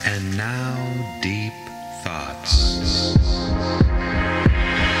And now, deep thoughts.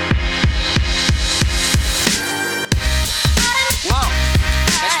 Whoa,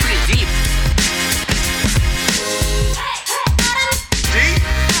 that's pretty deep. Deep?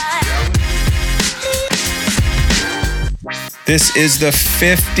 This is the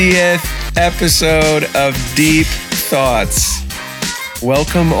 50th episode of Deep Thoughts.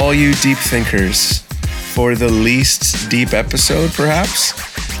 Welcome, all you deep thinkers, for the least deep episode, perhaps,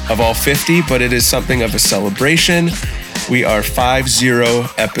 of all 50, but it is something of a celebration. We are 50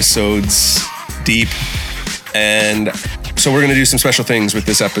 episodes deep, and so we're going to do some special things with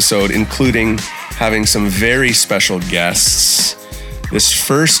this episode, including having some very special guests. This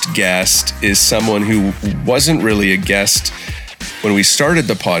first guest is someone who wasn't really a guest when we started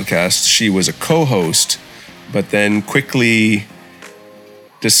the podcast. She was a co-host, but then quickly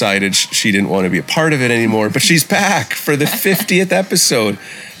decided she didn't want to be a part of it anymore, but she's back for the 50th episode.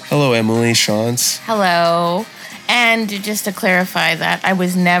 Hello, Emily, Shantz. Hello. And just to clarify that, I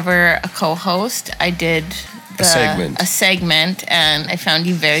was never a co-host. I did a segment, and I found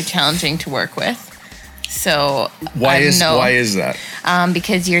you very challenging to work with. So why is that?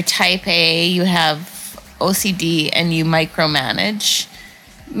 Because you're type A, you have OCD, and you micromanage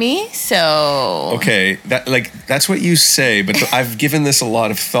me. So okay, that's what you say, but I've given this a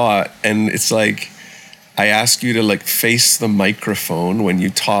lot of thought, and it's like I ask you to face the microphone when you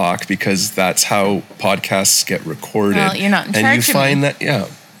talk because that's how podcasts get recorded. Well, you're not in charge. And you find that, yeah.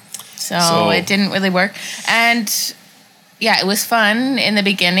 So it didn't really work. And yeah, it was fun in the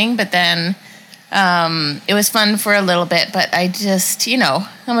beginning, but then it was fun for a little bit, but I just,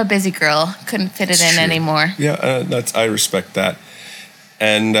 I'm a busy girl. Couldn't fit it in anymore. Yeah, I respect that.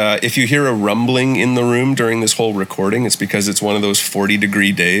 And if you hear a rumbling in the room during this whole recording, it's because it's one of those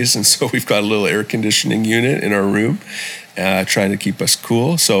 40-degree days. And so we've got a little air conditioning unit in our room trying to keep us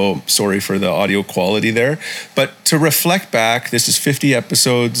cool. So sorry for the audio quality there. But to reflect back, this is 50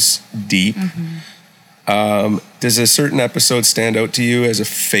 episodes deep. Mm-hmm. Does a certain episode stand out to you as a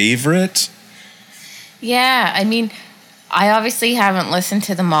favorite? Yeah, I mean, I obviously haven't listened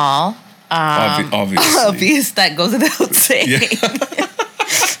to them all. Obviously. Obvious, that goes without saying. Yeah.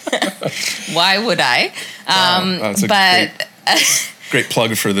 Why would I? That's a great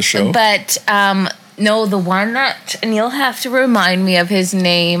plug for the show. But no, the one that, and you'll have to remind me of his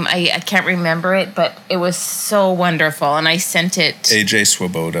name. I can't remember it, but it was so wonderful, and I sent it. AJ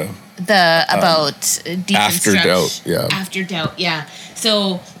Swoboda. About deconstruction. After Doubt, yeah. After Doubt, yeah.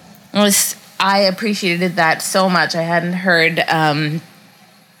 So I appreciated that so much. I hadn't heard,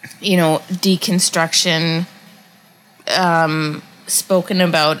 deconstruction spoken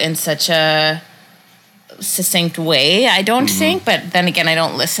about in such a succinct way, I don't think, but then again, I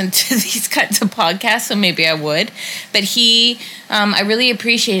don't listen to these kinds of podcasts, so maybe I would. But I really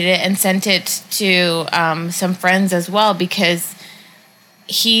appreciated it and sent it to some friends as well, because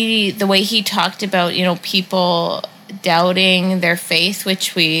the way he talked about, people doubting their faith,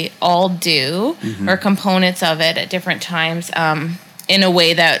 which we all do, or components of it at different times, in a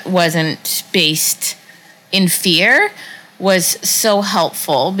way that wasn't based in fear, was so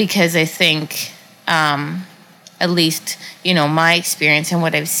helpful, because I think, at least, my experience and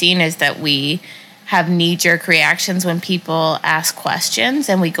what I've seen is that we have knee-jerk reactions when people ask questions,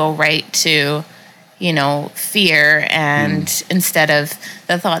 and we go right to, fear, and instead of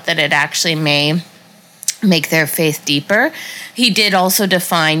the thought that it actually may make their faith deeper. He did also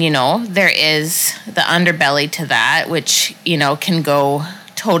define, there is the underbelly to that, which, can go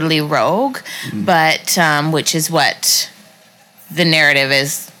totally rogue, but which is what the narrative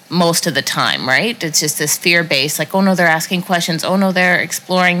is most of the time, right? It's just this fear-based, oh no, they're asking questions, oh no, they're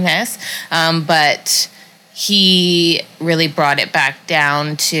exploring this, but he really brought it back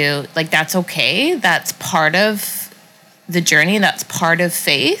down to, that's okay, that's part of the journey, that's part of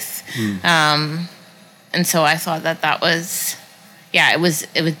faith, and so I thought that was, it was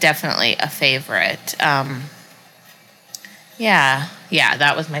definitely a favorite. That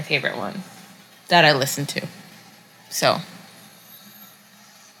was my favorite one that I listened to. So.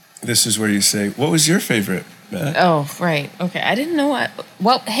 This is where you say, what was your favorite, Matt? Oh, right. Okay. I didn't know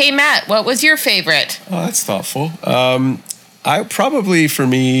what. Hey, Matt, what was your favorite? Oh, that's thoughtful. For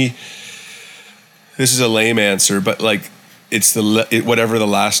me, this is a lame answer, but it's whatever the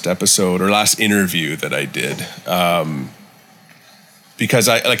last episode or last interview that I did. Because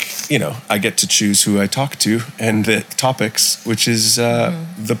I get to choose who I talk to and the topics, which is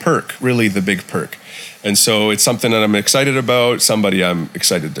the perk, really the big perk. And so it's something that I'm excited about, somebody I'm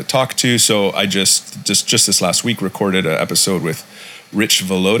excited to talk to. So I just this last week recorded an episode with Rich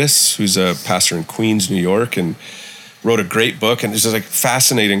Velotis, who's a pastor in Queens, New York. And wrote a great book, and it's just like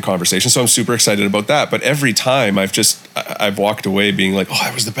fascinating conversation. So I'm super excited about that. But every time I've walked away being like, oh,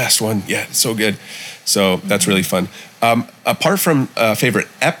 that was the best one. Yeah, it's so good. So that's really fun. Apart from favorite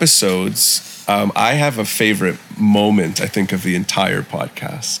episodes, I have a favorite moment, I think, of the entire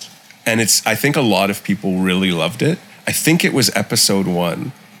podcast. And I think a lot of people really loved it. I think it was episode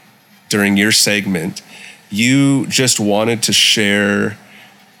 1 during your segment. You just wanted to share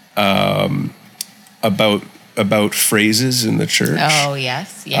about phrases in the church. Oh,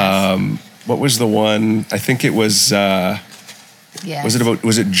 yes. What was the one? I think it was, yes.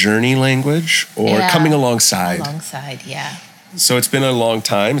 Was it journey language or coming alongside? Alongside, yeah. So it's been a long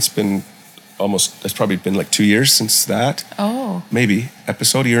time. It's probably been like 2 years since that. Oh. Maybe.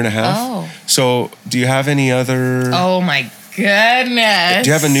 Episode, 1.5 years. Oh. So do you have any other? Oh my goodness. Do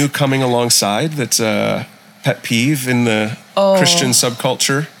you have a new coming alongside that's a pet peeve in the Christian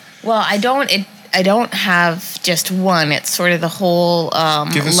subculture? Well, I don't have just one. It's sort of the whole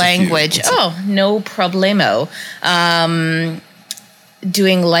language. No problemo.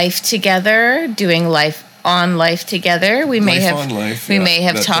 Doing life together, doing life on life together. We may have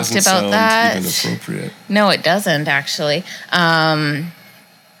talked about that. Even appropriate. No, it doesn't actually.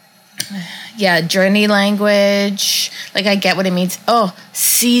 Journey language. Like I get what it means. Oh,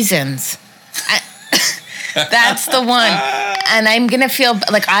 seasons. That's the one. And I'm going to feel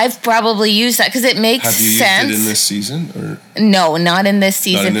like I've probably used that because it makes sense. Have you used it in this season? Or? No, not in this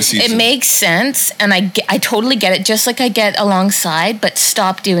season. It makes sense, and I totally get it, just like I get alongside, but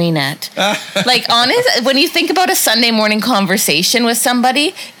stop doing it. Like, honest, when you think about a Sunday morning conversation with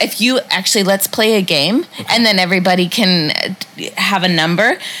somebody, if you actually, let's play a game, and then everybody can have a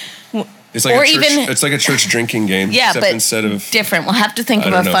number. It's like it's like a church drinking game. Yeah, but instead of different. We'll have to think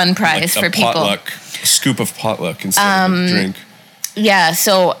of a fun prize for people. A scoop of potluck instead of a drink. Yeah,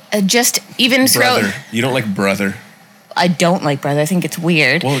 so just even brother. You don't like brother. I don't like brother. I think it's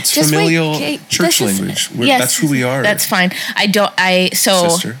weird. Well, it's just familial church language. Yes, that's who we are. That's fine.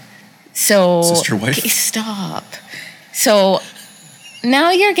 Sister wife. Okay, stop. So now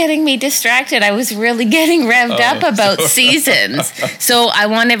you're getting me distracted. I was really getting revved up about seasons. So I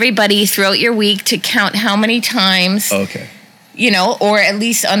want everybody throughout your week to count how many times. Okay. Or at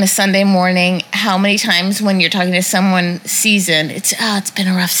least on a Sunday morning, how many times when you're talking to someone, it's been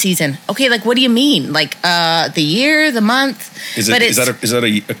a rough season. Okay, like what do you mean? Like the year, the month? Is that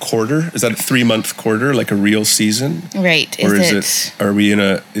a quarter? Is that a 3-month quarter, like a real season? Right. Or are we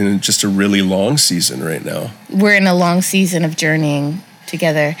in just a really long season right now? We're in a long season of journeying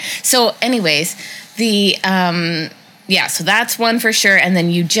together. So anyways, so that's one for sure. And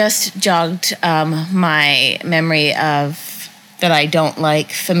then you just jogged my memory of that I don't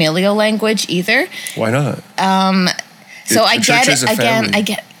like familial language either. Why not? So I get it. Again, I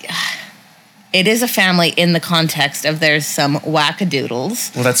get it is a family in the context of there's some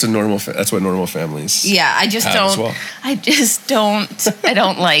wackadoodles. Well, that's that's what normal families. Yeah, I don't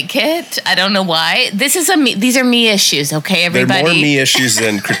like it. I don't know why. These are me issues, okay, everybody? They're more me issues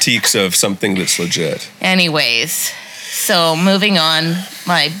than critiques of something that's legit. Anyways, so moving on,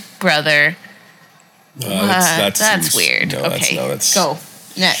 my brother. That's weird. No, okay, go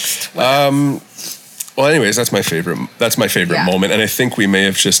next. Well, anyways, that's my favorite. That's my favorite moment, and I think we may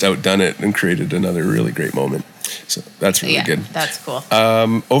have just outdone it and created another really great moment. So that's really good. That's cool.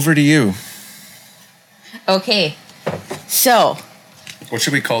 Over to you. Okay, so what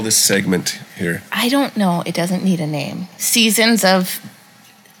should we call this segment here? I don't know. It doesn't need a name. Seasons of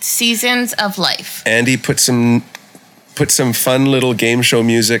life. Andy, put some fun little game show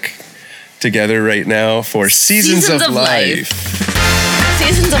music together right now for Seasons of Life.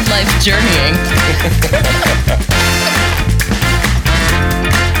 Seasons of Life journeying.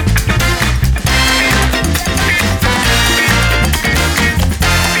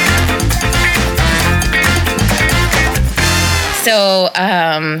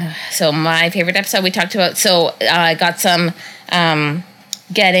 So my favorite episode we talked about. So I got some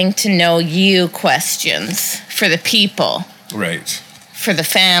getting to know you questions for the people. Right. For the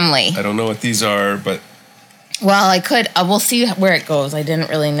family. I don't know what these are, but... Well, I could. We'll see where it goes. I didn't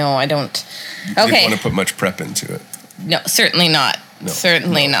really know. I don't... Okay. You didn't want to put much prep into it. No, certainly not. No,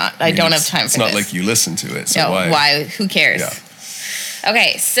 certainly not. I don't have time for this. It's not like you listen to it, so why? Who cares? Yeah.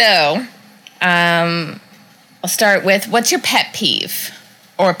 Okay, so I'll start with, what's your pet peeve?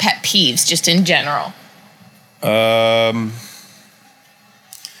 Or pet peeves, just in general?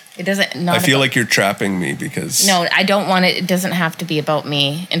 It doesn't. I feel like you're trapping me because... No, I don't want it. It doesn't have to be about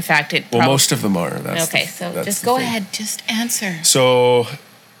me. In fact, most of them are. So just go ahead. Just answer. So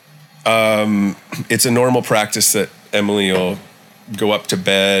it's a normal practice that Emily will go up to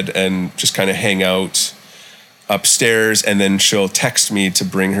bed and just kind of hang out upstairs, and then she'll text me to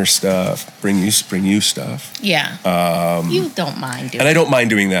bring her stuff, bring you stuff. Yeah. You don't mind doing And I don't mind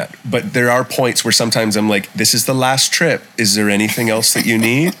doing that. But there are points where sometimes I'm like, this is the last trip. Is there anything else that you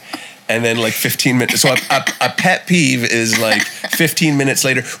need? And then like 15 minutes. So a pet peeve is like 15 minutes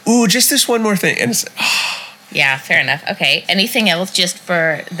later, ooh, just this one more thing. And it's Yeah, fair enough. Okay. Anything else just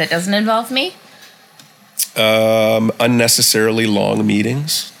for that doesn't involve me? Unnecessarily long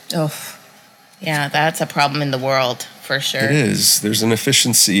meetings. Oh, yeah, that's a problem in the world for sure. It is. There's an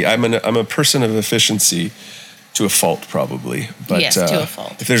efficiency. I'm a person of efficiency to a fault, probably. But yes, to a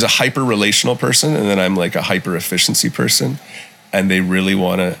fault. If there's a hyper relational person, and then I'm like a hyper efficiency person, and they really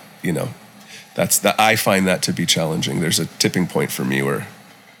want to, I find that to be challenging. There's a tipping point for me where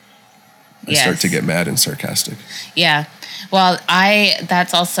I start to get mad and sarcastic. Yeah. Well,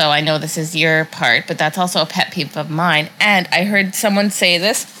 that's also, I know this is your part, but that's also a pet peeve of mine. And I heard someone say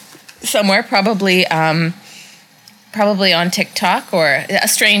this somewhere, probably on TikTok or a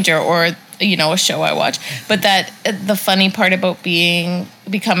stranger or, a show I watch. But that the funny part about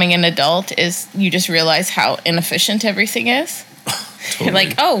becoming an adult is you just realize how inefficient everything is. Totally. You're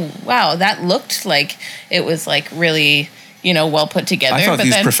like, oh, wow, that looked like it was like really... well put together. I thought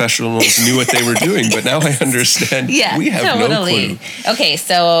these professionals knew what they were doing, but now I understand. Yeah, we have no clue. Okay,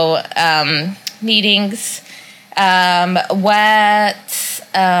 so meetings. What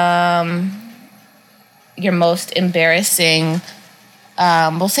your most embarrassing,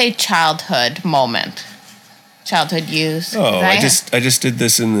 we'll say childhood moment, childhood use? Oh, I just did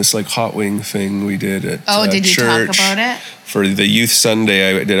this in this like hot wing thing we did at did you church. Talk about it? For the youth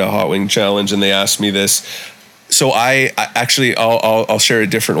Sunday, I did a hot wing challenge, and they asked me this. So I'll share a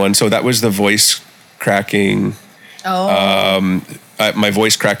different one. So that was the voice cracking. Oh. My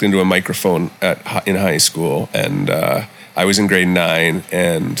voice cracked into a microphone in high school, and I was in grade 9,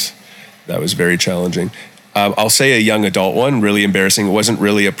 and that was very challenging. I'll say a young adult one, really embarrassing. It wasn't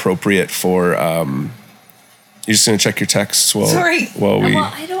really appropriate for. You're just gonna check your texts while. Sorry. While we.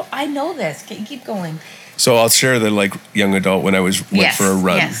 Well, I know this. Keep going. So I'll share the like young adult when I went for a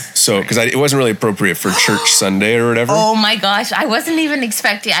run. Yes. So because it wasn't really appropriate for church Sunday or whatever. Oh my gosh, I wasn't even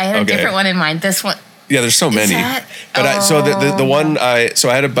expecting. I had a different one in mind. This one. Yeah, there's so many. So the one I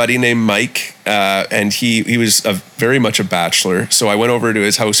had a buddy named Mike, and he was very much a bachelor. So I went over to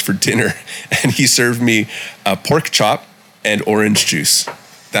his house for dinner, and he served me a pork chop and orange juice.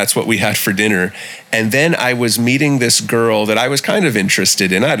 That's what we had for dinner. And then I was meeting this girl that I was kind of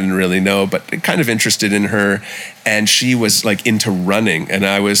interested in. I didn't really know, but kind of interested in her. And she was like into running. And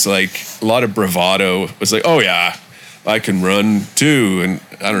I was like, a lot of bravado. I was like, oh yeah, I can run too. And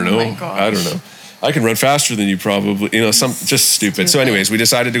I don't know. I can run faster than you probably, just stupid. So anyways, we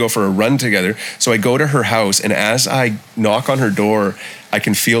decided to go for a run together. So I go to her house, and as I knock on her door, I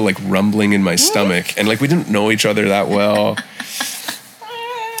can feel like rumbling in my stomach. And like, we didn't know each other that well.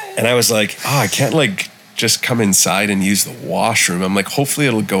 And I was like, I can't like just come inside and use the washroom. I'm like, hopefully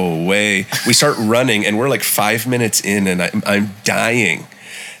it'll go away. We start running, and we're like 5 minutes in, and I'm dying.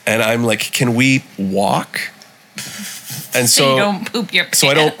 And I'm like, can we walk? And so you don't poop your pants. So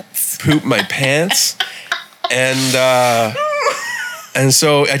I don't poop my pants. And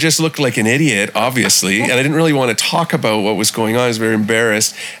so I just looked like an idiot, obviously, and I didn't really want to talk about what was going on. I was very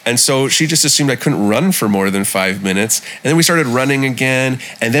embarrassed. And so she just assumed I couldn't run for more than 5 minutes. And then we started running again.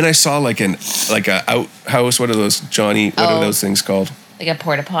 And then I saw like a outhouse. What are those, Johnny? What are those things called? Like a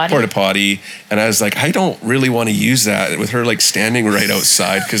porta potty? Porta potty. And I was like, I don't really want to use that with her like standing right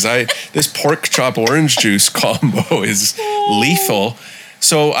outside, because this pork chop orange juice combo is lethal.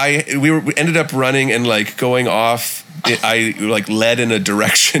 So we ended up running and like going off. I like led in a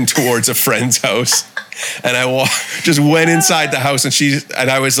direction towards a friend's house, and I just went inside the house,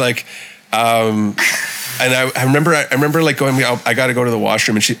 and I was like, and I remember like going, I got to go to the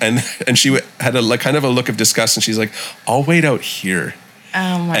washroom, and she had a like kind of a look of disgust, and she's like, I'll wait out here.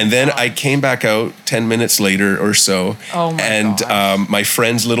 Oh my and then gosh. I came back out 10 minutes later or so. Oh my and my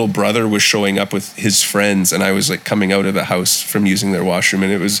friend's little brother was showing up with his friends, and I was like coming out of the house from using their washroom,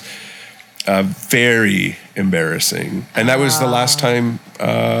 and it was very embarrassing. And that was the last time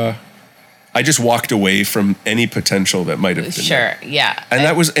I just walked away from any potential that might have been there. Yeah.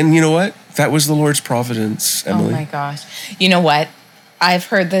 And you know what? That was the Lord's providence, Emily. Oh my gosh. You know what? I've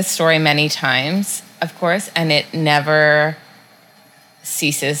heard this story many times, of course, and it never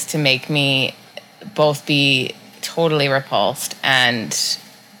ceases to make me both be totally repulsed and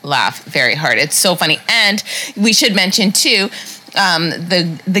laugh very hard. It's so funny. And we should mention too,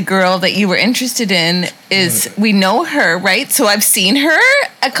 the girl that you were interested in is, we know her, right? So I've seen her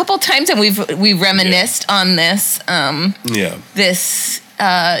a couple times, and we've reminisced on this this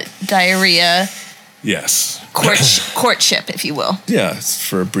diarrhea. Yes. courtship, if you will. Yeah,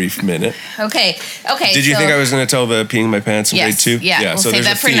 for a brief minute. Okay. Did you think I was going to tell the peeing my pants in grade 2? Yeah, we'll save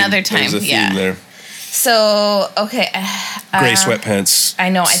that for another time. There's a theme there. So, okay. Gray sweatpants. I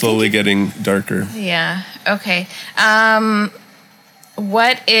know. Slowly getting darker. Yeah. Okay.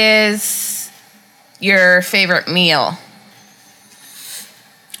 What is your favorite meal?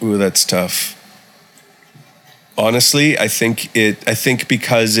 Ooh, that's tough. Honestly, I think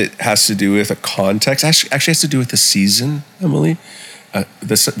because it has to do with a context. Actually has to do with the season, Emily.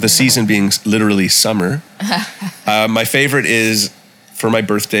 The season being literally summer. My favorite is for my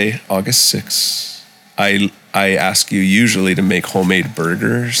birthday, August 6th. I ask you usually to make homemade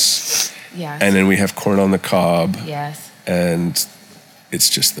burgers. Yes. And then we have corn on the cob. Yes. And it's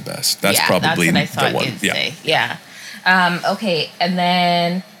just the best. That's probably that's what I thought the one. You'd say. Yeah. Okay, and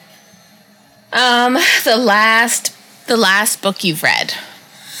then the last book you've read.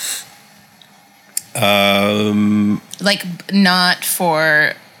 Like not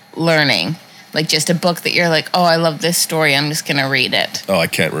for learning, like just a book that you're like, oh, I love this story, I'm just gonna read it. Oh, I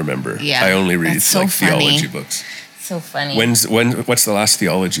can't remember. Yeah, I only read so theology books. So funny. What's the last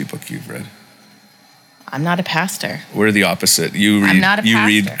theology book you've read? I'm not a pastor. We're the opposite. You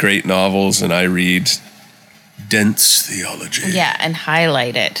read great novels, and I read dense theology. Yeah, and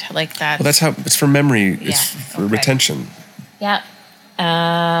highlight it like that. Well, that's how it's for memory. It's for retention. Yeah.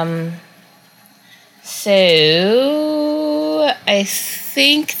 So I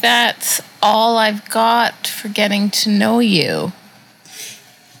think that's all I've got for getting to know you.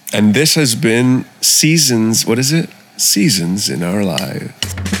 And this has been Seasons. What is it? Seasons in Our Lives.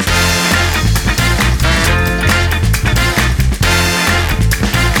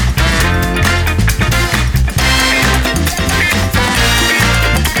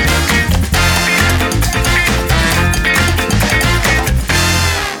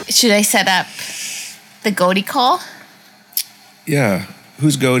 Should I set up the Goaty call? Yeah.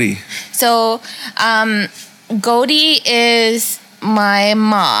 Who's Goaty? So, Goaty is my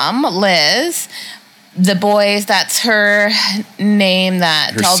mom, Liz. The boys, that's her name.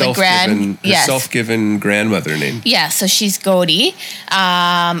 That her all the self-given grandmother name. Yeah, so she's Goaty,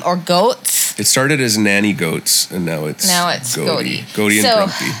 or Goats. It started as Nanny Goats, and now it's Goaty. Goaty and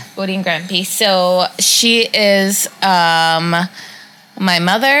Grumpy. Goaty and Grumpy. So she is my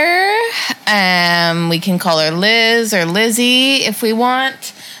mother. We can call her Liz or Lizzy if we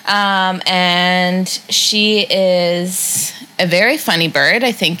want. And she is a very funny bird.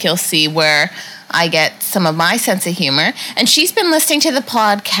 I think you'll see where I get some of my sense of humor. And she's been listening to the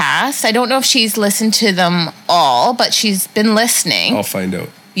podcast. I don't know if she's listened to them all, but she's been listening. I'll find out.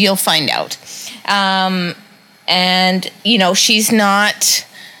 You'll find out. And, you know, she's not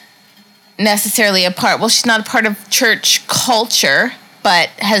necessarily she's not a part of church culture, but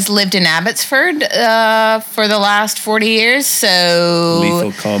has lived in Abbotsford for the last 40 years. So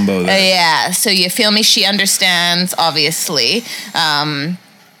lethal combo there. Yeah. So you feel me? She understands, obviously.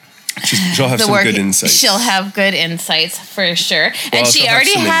 She'll have some good insights. She'll have good insights for sure. Well, and she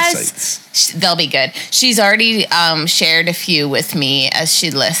already has. Insights. They'll be good. She's already shared a few with me as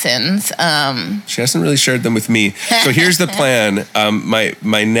she listens. She hasn't really shared them with me. So here's the plan.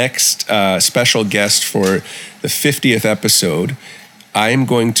 My next special guest for the 50th episode, I'm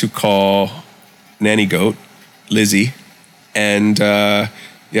going to call Nanny Goat, Lizzy, and I'm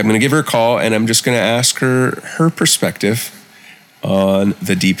going to give her a call, and I'm just going to ask her perspective on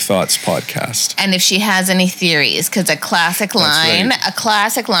the Deep Thoughts podcast. And if she has any theories, because a classic line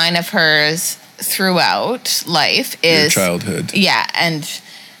of hers throughout life is... Your childhood. Yeah, and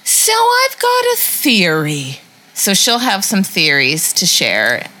so I've got a theory. So she'll have some theories to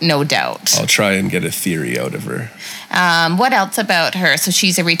share, no doubt. I'll try and get a theory out of her. What else about her? So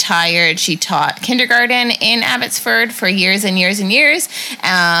she taught kindergarten in Abbotsford for years and years and years.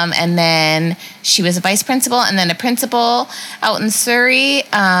 And then she was a vice principal and then a principal out in Surrey.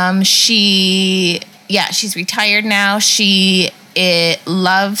 She's retired now. She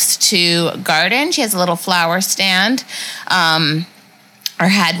loves to garden. She has a little flower stand. Or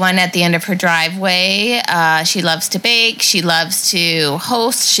had one at the end of her driveway. She loves to bake. She loves to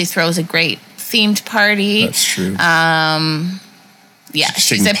host. She throws a great themed party. That's true.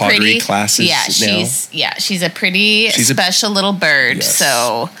 She's a pretty classes. She's a pretty special little bird. Yes.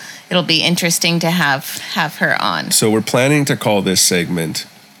 So it'll be interesting to have her on. So we're planning to call this segment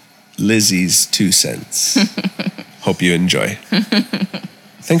Lizzy's 2 cents. Hope you enjoy.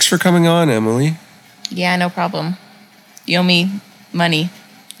 Thanks for coming on, Emily. Yeah, no problem. You owe me money.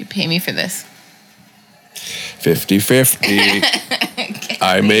 You pay me for this. 50-50.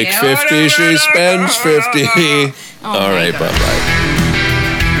 I make 50, she spends 50. All right, bye-bye.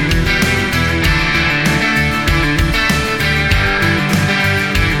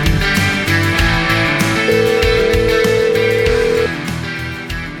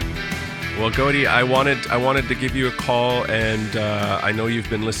 Well, Gody, I wanted to give you a call, and I know you've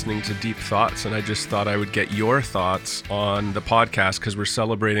been listening to Deep Thoughts, and I just thought I would get your thoughts on the podcast because we're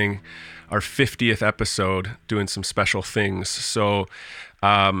celebrating our 50th episode, doing some special things. So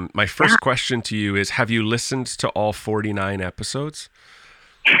my first question to you is, have you listened to all 49 episodes?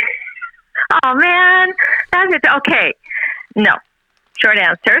 Oh, man. That's it. Okay. No. Short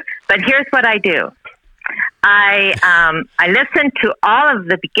answer. But here's what I do. I listened to all of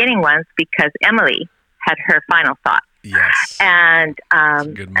the beginning ones because Emily had her final thought. Yes. And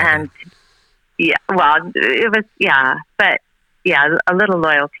good mother. and yeah, well, it was but yeah, a little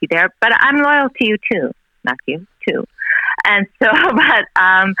loyalty there. But I'm loyal to you too, Matthew, too. And so, but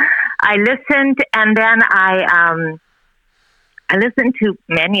I listened, and then I listened to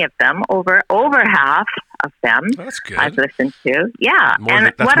many of them, over half of them. That's good. I've listened to, yeah.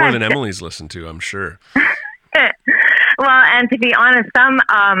 That's more than Emily's listened to, I'm sure. Well, and to be honest, some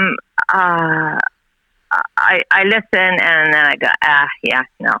I listen and then I go,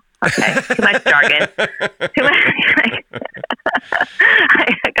 no, okay, too much jargon, too much.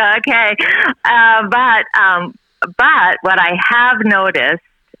 I go, okay, but what I have noticed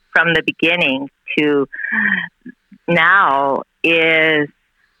from the beginning to now is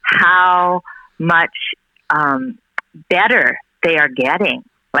how much better they are getting.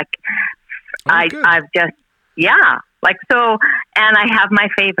 Like I've just so, and I have my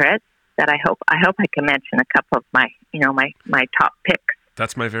favorites that I hope I can mention a couple of my my top picks.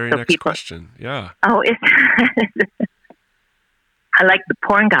 That's my very next question. Yeah. Oh, I like the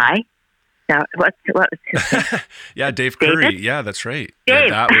porn guy. Now, what was his name? Yeah, Dave Curry. David? Yeah, that's right. Dave.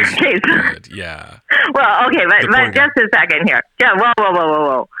 Yeah, that was good. Yeah. Well, okay, but just a second here. Yeah,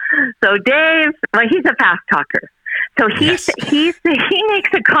 whoa. So Dave, well, he's a fast talker. So he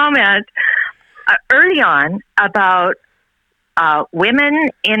makes a comment early on about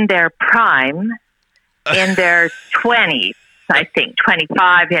women in their prime, in their 20s, I think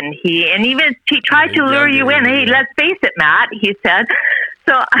 25, and he tried to lure you in. Hey, let's face it, Matt, he said.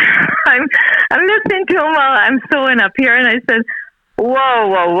 So I'm listening to him while I'm sewing up here, and I said,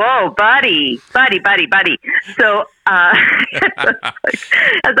 whoa, buddy. So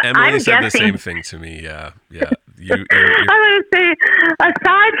Emily said the same thing to me. Yeah. I would say,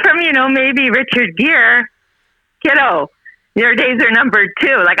 aside from maybe Richard Gere, kiddo, your days are numbered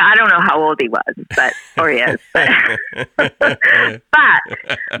too. Like, I don't know how old he was, or he is. But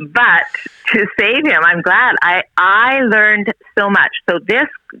to save him, I'm glad. I learned so much. So this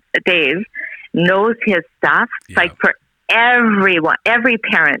Dave knows his stuff. Yeah. Like, for everyone, every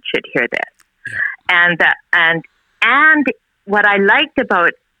parent should hear this. Yeah. And what I liked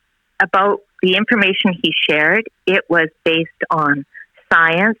about the information he shared, it was based on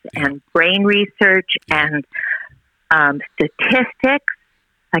science and brain research and statistics.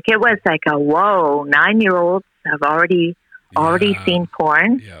 Like, it was like 9-year-olds have already seen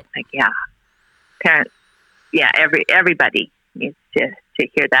porn. Yep. Like, parents, everybody needs to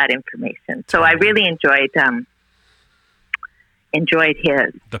hear that information. So I really enjoyed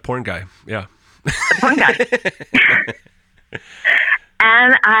his. The porn guy, yeah. The porn guy.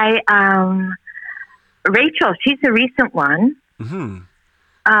 And Rachel, she's a recent one. Mm-hmm.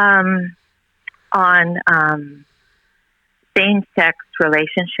 On same-sex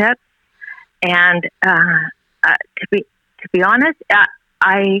relationships, and to be honest,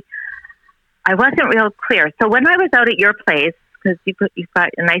 I wasn't real clear. So when I was out at your place, because you've got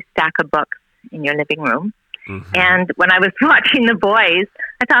a nice stack of books in your living room, mm-hmm. and when I was watching The Boys,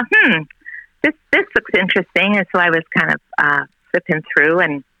 I thought, this looks interesting, and so I was kind of flipping through,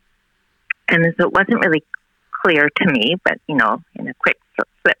 and so it wasn't really clear to me, but in a quick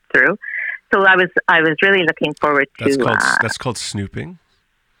flip through. So I was really looking forward to. That's called snooping.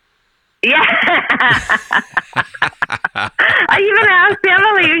 Yeah. I even asked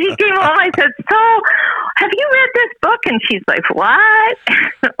Emily when she came home. I said, "So, have you read this book?" And she's like, "What?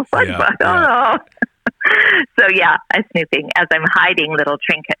 What book? Oh no." So I'm snooping as I'm hiding little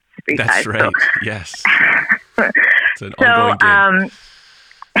trinkets for you guys. That's right. So. Yes. It's an ongoing game.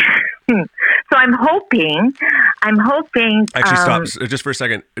 So I'm hoping. Actually, stop just for a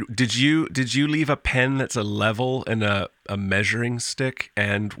second. Did you leave a pen that's a level and a measuring stick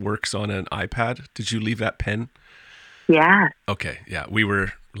and works on an iPad? Did you leave that pen? Yeah. Okay. Yeah. We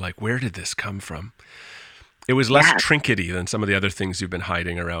were like, where did this come from? It was less trinkety than some of the other things you've been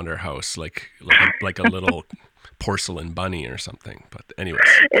hiding around our house, like a little porcelain bunny or something. But anyways,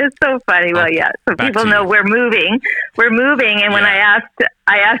 it's so funny. Well, so people know we're moving, and when I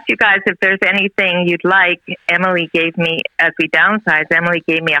asked you guys if there's anything you'd like, Emily gave me, as we downsized, Emily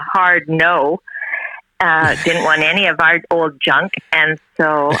gave me a hard no, didn't want any of our old junk, and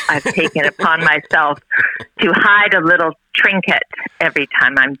so I've taken it upon myself to hide a little trinket every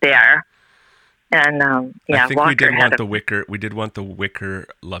time I'm there. And I think we did want had the wicker. We did want the wicker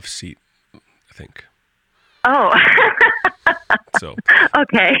love seat, I think. Oh. So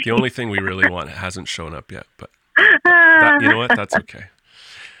okay. the only thing we really want hasn't shown up yet, but you know what? That's okay.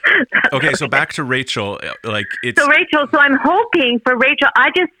 Okay, so back to Rachel. So I'm hoping for Rachel.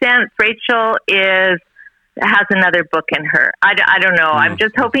 I just sense Rachel has another book in her. I don't know. I'm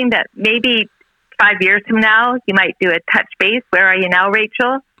just hoping that maybe 5 years from now, you might do a touch base. Where are you now,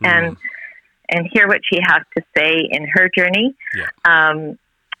 Rachel? And hear what she has to say in her journey. Yeah.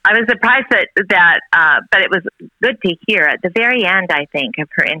 I was surprised that but it was good to hear at the very end, I think, of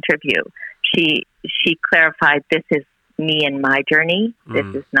her interview. She clarified, this is me and my journey. This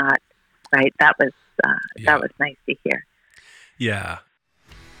is not right. That was nice to hear. Yeah.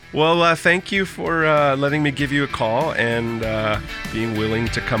 Well, thank you for letting me give you a call and being willing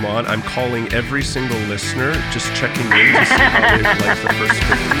to come on. I'm calling every single listener, just checking in to see how they like the first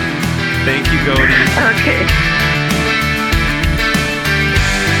 50. Thank you, Godi. Okay.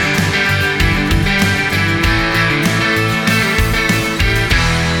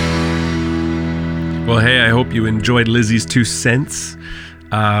 Well, hey, I hope you enjoyed Lizzy's 2 cents.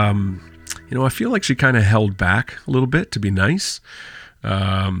 I feel like she kind of held back a little bit to be nice,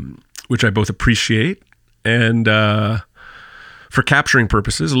 which I both appreciate. And for capturing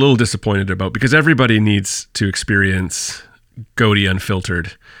purposes, a little disappointed about, because everybody needs to experience Godi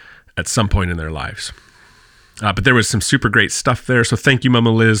unfiltered at some point in their lives. But there was some super great stuff there. So thank you,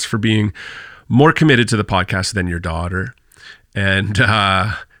 Mama Liz, for being more committed to the podcast than your daughter. And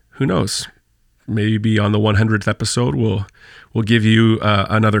who knows? Maybe on the 100th episode, we'll give you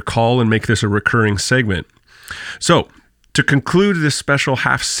another call and make this a recurring segment. So, to conclude this special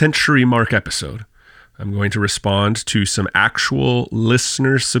half-century mark episode, I'm going to respond to some actual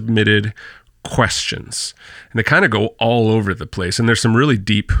listener-submitted questions. And they kind of go all over the place, and there's some really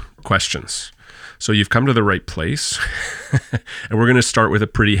deep questions. So you've come to the right place, and we're going to start with a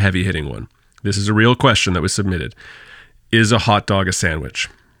pretty heavy-hitting one. This is a real question that was submitted. Is a hot dog a sandwich?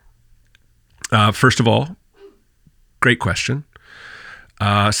 First of all, great question.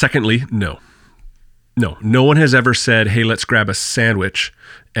 Secondly, no. No one has ever said, hey, let's grab a sandwich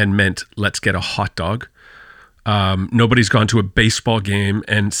and meant let's get a hot dog. Nobody's gone to a baseball game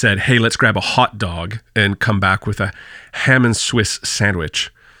and said, hey, let's grab a hot dog and come back with a ham and Swiss sandwich,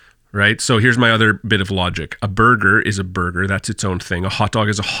 right? So here's my other bit of logic. A burger is a burger. That's its own thing. A hot dog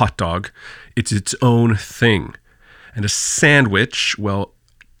is a hot dog. It's its own thing. And a sandwich, well,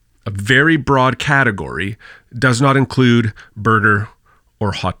 a very broad category, does not include burger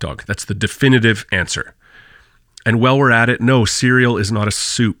or hot dog. That's the definitive answer. And while we're at it, no, cereal is not a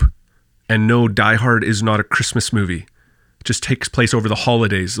soup. And no, Die Hard is not a Christmas movie. It just takes place over the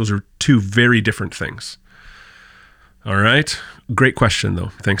holidays. Those are 2 very different things. All right. Great question,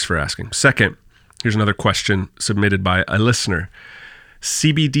 though. Thanks for asking. Second, here's another question submitted by a listener.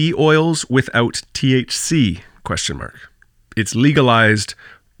 CBD oils without THC? ? It's legalized,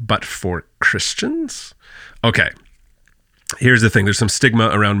 but for Christians? Okay. Here's the thing. There's some stigma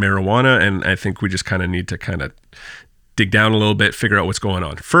around marijuana, and I think we just kind of need to dig down a little bit, figure out what's going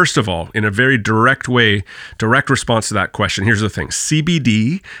on. First of all, in a very direct way, direct response to that question, here's the thing.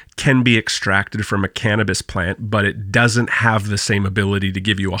 CBD can be extracted from a cannabis plant, but it doesn't have the same ability to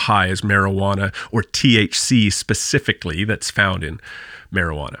give you a high as marijuana or THC specifically that's found in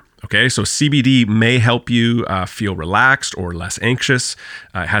marijuana. Okay, so CBD may help you feel relaxed or less anxious.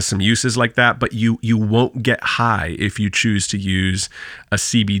 It has some uses like that, but you won't get high if you choose to use a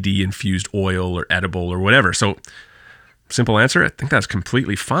CBD-infused oil or edible or whatever. So, simple answer, I think that's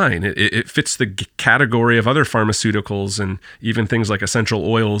completely fine. It fits the category of other pharmaceuticals and even things like essential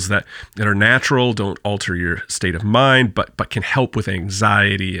oils that are natural, don't alter your state of mind, but can help with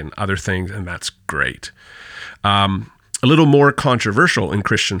anxiety and other things, and that's great. A little more controversial in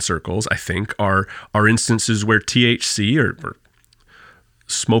Christian circles, I think, are instances where THC or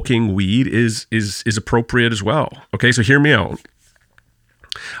smoking weed is appropriate as well. Okay, so hear me out.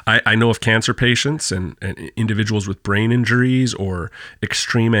 I know of cancer patients and individuals with brain injuries or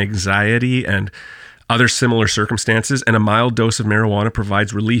extreme anxiety and other similar circumstances, and a mild dose of marijuana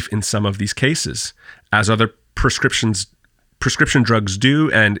provides relief in some of these cases, as other prescription drugs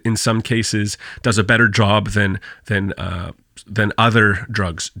do, and in some cases does a better job than other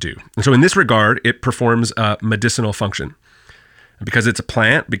drugs do. And so in this regard, it performs a medicinal function. Because it's a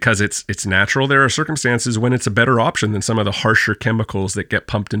plant, because it's natural, there are circumstances when it's a better option than some of the harsher chemicals that get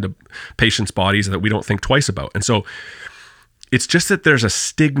pumped into patients' bodies that we don't think twice about. And so it's just that there's a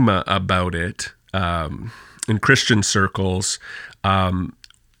stigma about it in Christian circles, and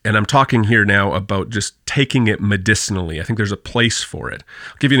I'm talking here now about just taking it medicinally. I think there's a place for it.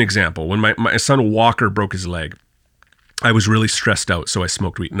 I'll give you an example. When my son Walker broke his leg, I was really stressed out, so I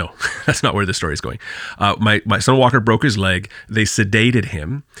smoked weed. No, that's not where the story is going. My son Walker broke his leg. They sedated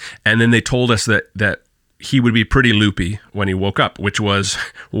him, and then they told us that he would be pretty loopy when he woke up, which was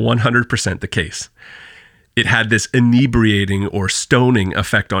 100% the case. It had this inebriating or stoning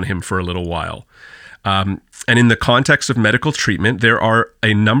effect on him for a little while. And in the context of medical treatment, there are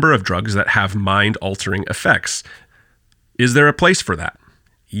a number of drugs that have mind-altering effects. Is there a place for that?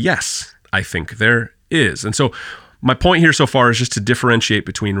 Yes, I think there is. And so my point here so far is just to differentiate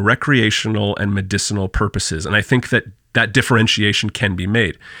between recreational and medicinal purposes. And I think that differentiation can be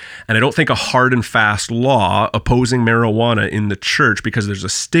made. And I don't think a hard and fast law opposing marijuana in the church, because there's a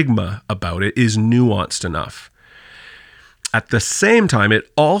stigma about it, is nuanced enough. At the same time,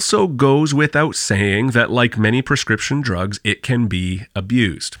 it also goes without saying that, like many prescription drugs, it can be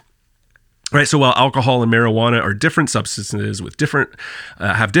abused. Right, so while alcohol and marijuana are different substances with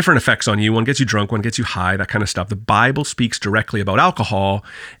have different effects on you, one gets you drunk, one gets you high, that kind of stuff. The Bible speaks directly about alcohol,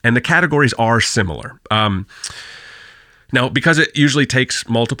 and the categories are similar. Now, because it usually takes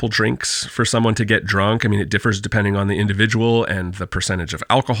multiple drinks for someone to get drunk, I mean, it differs depending on the individual and the percentage of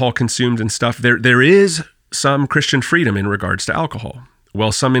alcohol consumed and stuff. There is some Christian freedom in regards to alcohol.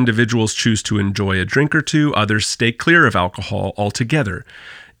 While some individuals choose to enjoy a drink or two, others stay clear of alcohol altogether,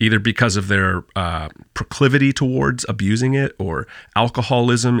 either because of their proclivity towards abusing it, or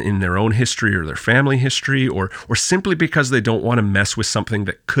alcoholism in their own history or their family history, or simply because they don't want to mess with something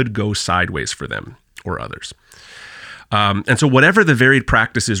that could go sideways for them or others. And so whatever the varied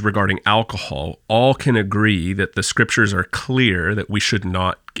practices regarding alcohol, all can agree that the scriptures are clear that we should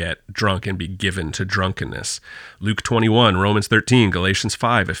not get drunk and be given to drunkenness. Luke 21, Romans 13, Galatians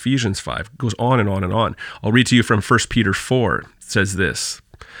 5, Ephesians 5, goes on and on and on. I'll read to you from 1 Peter 4. It says this.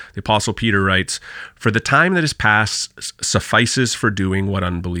 The Apostle Peter writes, "For the time that is past suffices for doing what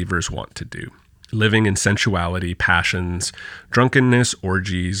unbelievers want to do, living in sensuality, passions, drunkenness,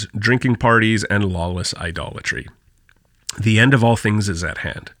 orgies, drinking parties, and lawless idolatry. The end of all things is at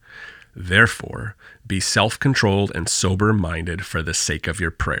hand. Therefore, be self-controlled and sober-minded for the sake of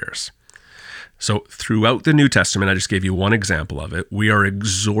your prayers." So throughout the New Testament, I just gave you one example of it, we are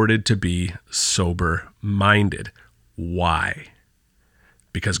exhorted to be sober-minded. Why?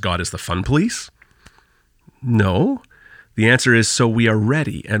 Because God is the fun police? No. The answer is so we are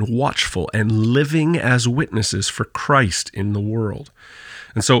ready and watchful and living as witnesses for Christ in the world.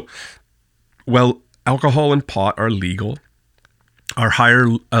 And so, well, alcohol and pot are legal. Our higher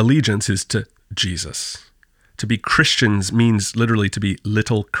allegiance is to Jesus. To be Christians means literally to be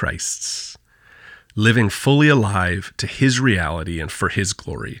little Christs, living fully alive to his reality and for his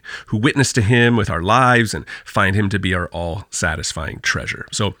glory, who witness to him with our lives and find him to be our all-satisfying treasure.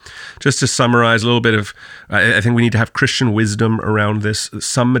 So just to summarize a little bit of, I think we need to have Christian wisdom around this.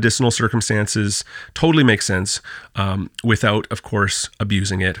 Some medicinal circumstances totally make sense without, of course,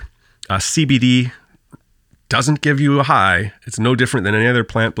 abusing it. CBD doesn't give you a high. It's no different than any other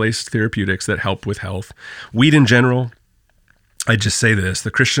plant-based therapeutics that help with health. Weed in general, I just say this, the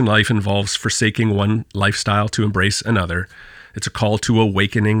Christian life involves forsaking one lifestyle to embrace another. It's a call to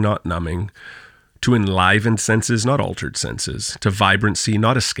awakening, not numbing, to enlivened senses, not altered senses, to vibrancy,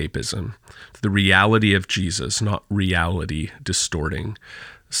 not escapism, to the reality of Jesus, not reality distorting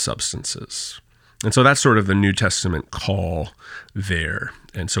substances. And so that's sort of the New Testament call there.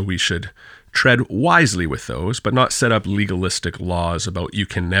 And so we should tread wisely with those, but not set up legalistic laws about you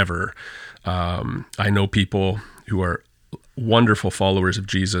can never. I know people who are wonderful followers of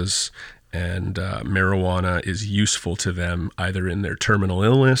Jesus, and marijuana is useful to them either in their terminal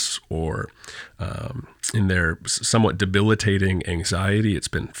illness or in their somewhat debilitating anxiety. It's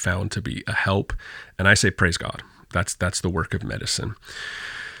been found to be a help, and I say praise God. That's the work of medicine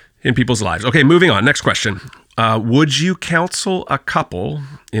in people's lives. Okay, moving on. Next question. Would you counsel a couple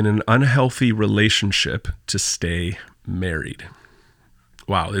in an unhealthy relationship to stay married?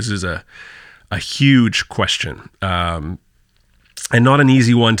 Wow, this is a huge question. And not an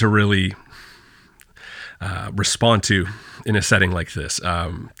easy one to really respond to in a setting like this.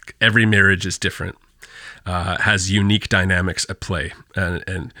 Every marriage is different, has unique dynamics at play,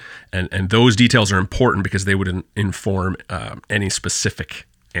 and those details are important because they would inform any specific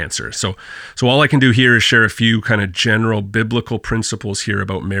answer. So all I can do here is share a few kind of general biblical principles here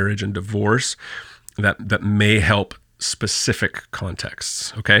about marriage and divorce that may help specific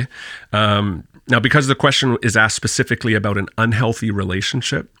contexts. Okay. Now, because the question is asked specifically about an unhealthy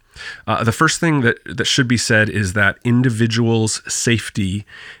relationship, the first thing that should be said is that individuals' safety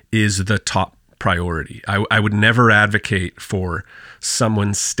is the top priority. I would never advocate for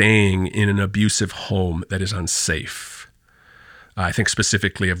someone staying in an abusive home that is unsafe. I think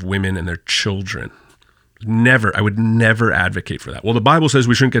specifically of women and their children. I would never advocate for that. Well, the Bible says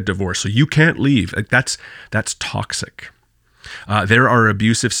we shouldn't get divorced, so you can't leave. Like, that's toxic. There are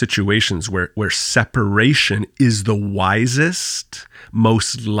abusive situations where separation is the wisest,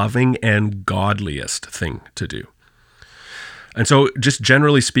 most loving, and godliest thing to do. And so just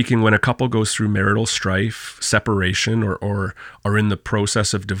generally speaking, when a couple goes through marital strife, separation, or are in the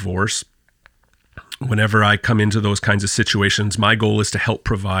process of divorce, whenever I come into those kinds of situations, my goal is to help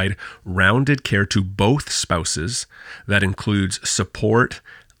provide rounded care to both spouses that includes support,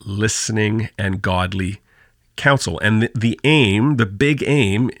 listening, and godly counsel. And the big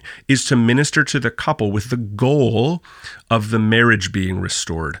aim is to minister to the couple with the goal of the marriage being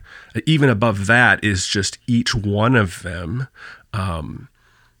restored. Even above that is just each one of them,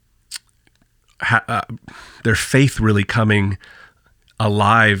 their faith really coming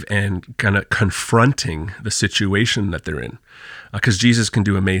alive and kind of confronting the situation that they're in, because Jesus can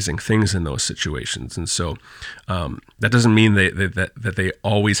do amazing things in those situations. And so that doesn't mean that they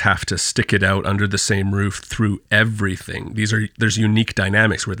always have to stick it out under the same roof through everything. There's unique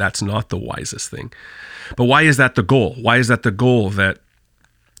dynamics where that's not the wisest thing. But why is that the goal? Why is that the goal that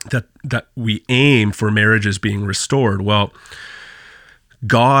we aim for marriages being restored? Well,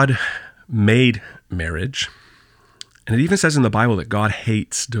 God made marriage. And it even says in the Bible that God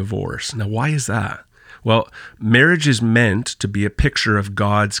hates divorce. Now, why is that? Well, marriage is meant to be a picture of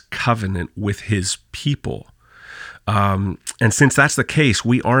God's covenant with his people. And since that's the case,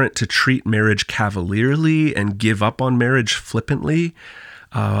 we aren't to treat marriage cavalierly and give up on marriage flippantly,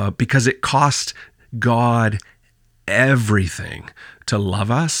 because it cost God everything to love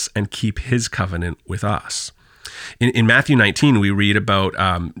us and keep his covenant with us. In Matthew 19, we read about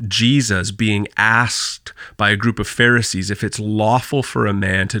Jesus being asked by a group of Pharisees if it's lawful for a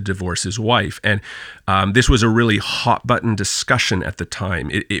man to divorce his wife. And this was a really hot button discussion at the time.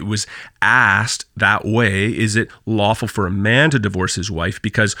 It was asked that way, is it lawful for a man to divorce his wife?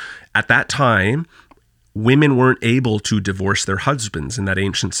 Because at that time, women weren't able to divorce their husbands in that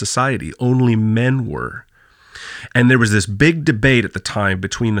ancient society. Only men were. And there was this big debate at the time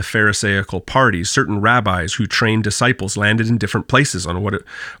between the Pharisaical parties. Certain rabbis who trained disciples landed in different places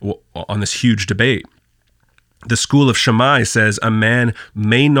on this huge debate. The school of Shammai says a man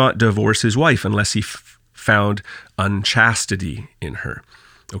may not divorce his wife unless he found unchastity in her.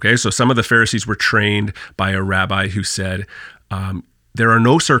 Okay, so some of the Pharisees were trained by a rabbi who said, there are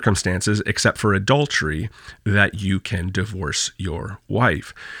no circumstances except for adultery that you can divorce your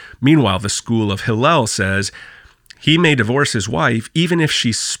wife. Meanwhile, the school of Hillel says he may divorce his wife even if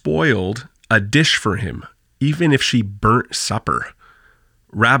she spoiled a dish for him, even if she burnt supper.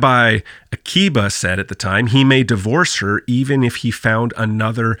 Rabbi Akiba said at the time he may divorce her even if he found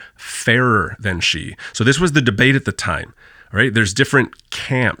another fairer than she. So this was the debate at the time. Right? There's different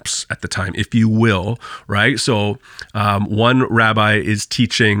camps at the time, if you will, right? So one rabbi is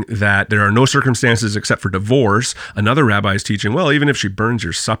teaching that there are no circumstances except for divorce. Another rabbi is teaching, well, even if she burns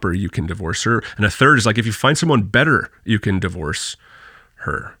your supper, you can divorce her. And a third is like, if you find someone better, you can divorce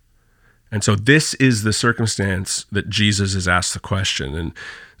her. And so this is the circumstance that Jesus is asked the question. And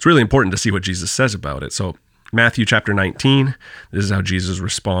it's really important to see what Jesus says about it. So Matthew chapter 19, this is how Jesus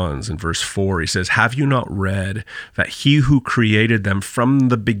responds. In verse 4, he says, have you not read that he who created them from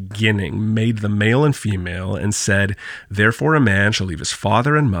the beginning made them male and female and said, therefore a man shall leave his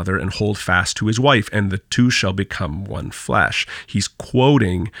father and mother and hold fast to his wife, and the two shall become one flesh. He's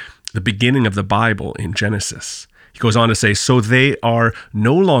quoting the beginning of the Bible in Genesis. He goes on to say, so they are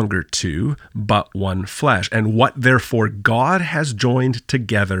no longer two, but one flesh. And what therefore God has joined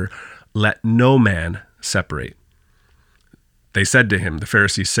together, let no man separate. They said to him, the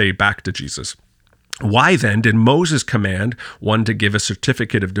Pharisees say back to Jesus, why then did Moses command one to give a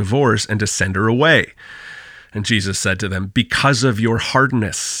certificate of divorce and to send her away? And Jesus said to them, because of your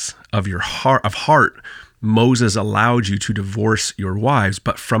hardness of heart, Moses allowed you to divorce your wives,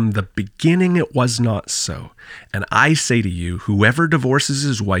 but from the beginning it was not so. And I say to you, whoever divorces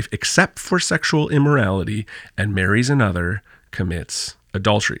his wife except for sexual immorality and marries another commits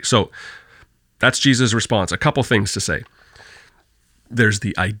adultery. So that's Jesus' response. A couple things to say. There's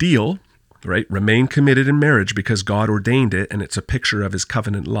the ideal, right? Remain committed in marriage because God ordained it, and it's a picture of his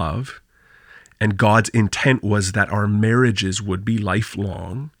covenant love. And God's intent was that our marriages would be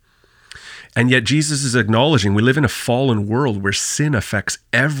lifelong. And yet Jesus is acknowledging we live in a fallen world where sin affects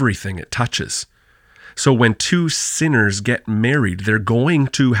everything it touches. So when two sinners get married, they're going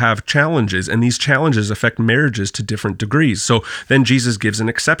to have challenges, and these challenges affect marriages to different degrees. So then Jesus gives an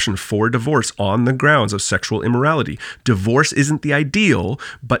exception for divorce on the grounds of sexual immorality. Divorce isn't the ideal,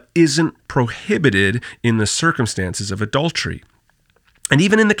 but isn't prohibited in the circumstances of adultery. And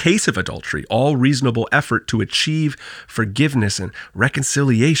even in the case of adultery, all reasonable effort to achieve forgiveness and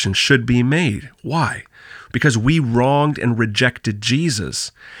reconciliation should be made. Why? Because we wronged and rejected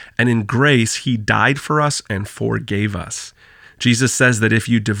Jesus, and in grace, he died for us and forgave us. Jesus says that if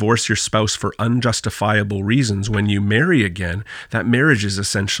you divorce your spouse for unjustifiable reasons when you marry again, that marriage is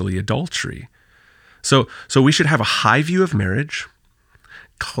essentially adultery. So we should have a high view of marriage,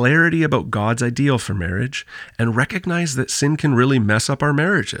 clarity about God's ideal for marriage, and recognize that sin can really mess up our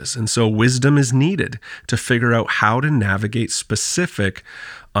marriages. And so wisdom is needed to figure out how to navigate specific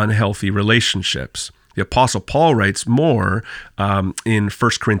unhealthy relationships. The Apostle Paul writes more in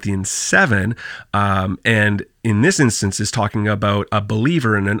 1 Corinthians 7, and in this instance is talking about a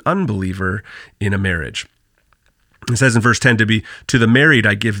believer and an unbeliever in a marriage. It says in verse 10, to the married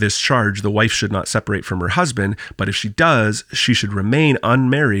I give this charge, the wife should not separate from her husband, but if she does, she should remain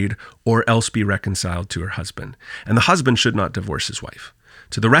unmarried or else be reconciled to her husband. And the husband should not divorce his wife.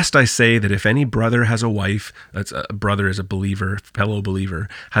 To the rest I say that if any brother has a wife, that's a brother is a believer, fellow believer,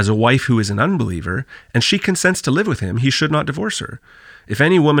 has a wife who is an unbeliever, and she consents to live with him, he should not divorce her. If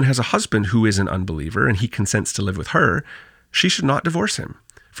any woman has a husband who is an unbeliever, and he consents to live with her, she should not divorce him.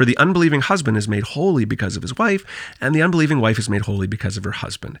 For the unbelieving husband is made holy because of his wife, and the unbelieving wife is made holy because of her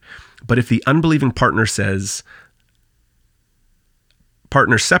husband. But if the unbelieving partner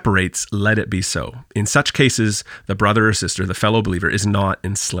separates, let it be so. In such cases, the brother or sister, the fellow believer, is not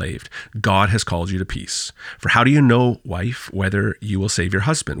enslaved. God has called you to peace. For how do you know, wife, whether you will save your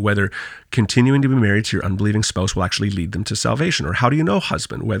husband, whether continuing to be married to your unbelieving spouse will actually lead them to salvation? Or how do you know,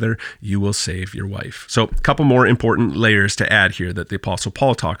 husband, whether you will save your wife? So a couple more important layers to add here that the Apostle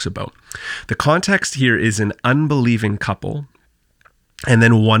Paul talks about. The context here is an unbelieving couple, and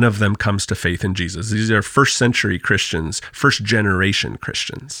then one of them comes to faith in Jesus. These are first century Christians, first generation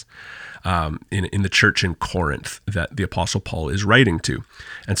Christians in the church in Corinth that the Apostle Paul is writing to.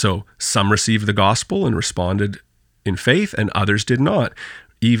 And so some received the gospel and responded in faith, and others did not,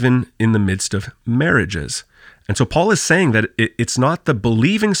 even in the midst of marriages. And so Paul is saying that it's not the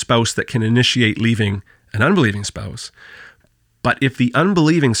believing spouse that can initiate leaving an unbelieving spouse. But if the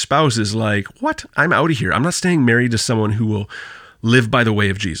unbelieving spouse is like, what? I'm out of here. I'm not staying married to someone who will live by the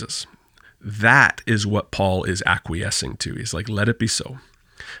way of Jesus. That is what Paul is acquiescing to. He's like, let it be so.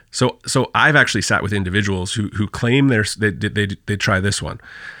 So I've actually sat with individuals who claim they try this one.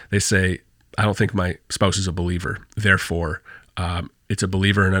 They say, I don't think my spouse is a believer. Therefore, it's a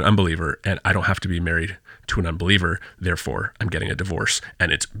believer and an unbeliever, and I don't have to be married to an unbeliever. Therefore, I'm getting a divorce,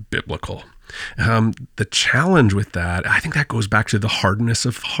 and it's biblical. The challenge with that, I think that goes back to the hardness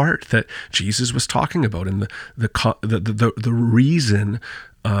of heart that Jesus was talking about, and the reason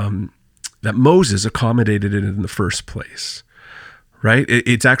that Moses accommodated it in the first place, right?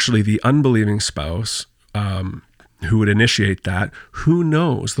 It's actually the unbelieving spouse who would initiate that. Who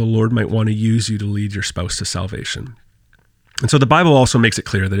knows? The Lord might want to use you to lead your spouse to salvation. And so the Bible also makes it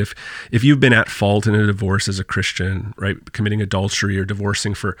clear that if you've been at fault in a divorce as a Christian, right, committing adultery or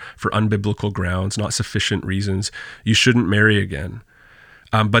divorcing for unbiblical grounds, not sufficient reasons, you shouldn't marry again.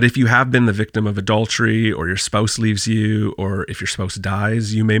 But if you have been the victim of adultery, or your spouse leaves you, or if your spouse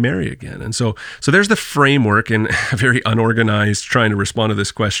dies, you may marry again. And so there's the framework, and very unorganized trying to respond to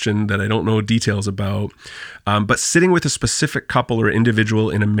this question that I don't know details about. But sitting with a specific couple or individual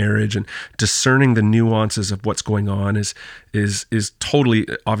in a marriage and discerning the nuances of what's going on is totally,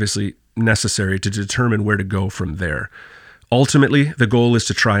 obviously, necessary to determine where to go from there. Ultimately, the goal is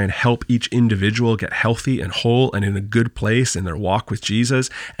to try and help each individual get healthy and whole and in a good place in their walk with Jesus,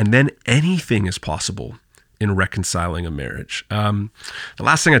 and then anything is possible in reconciling a marriage. The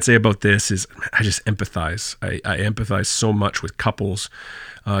last thing I'd say about this is I just empathize. I empathize so much with couples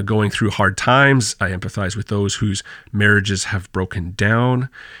going through hard times. I empathize with those whose marriages have broken down.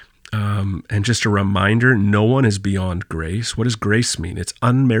 And just a reminder, no one is beyond grace. What does grace mean? It's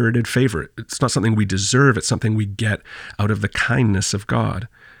unmerited favor. It's not something we deserve. It's something we get out of the kindness of God,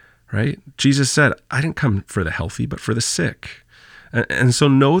 right? Jesus said, I didn't come for the healthy, but for the sick. And so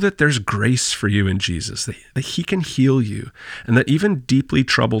know that there's grace for you in Jesus, that he can heal you, and that even deeply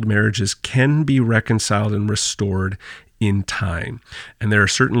troubled marriages can be reconciled and restored in time. And there are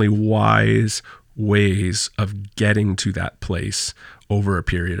certainly wise ways of getting to that place over a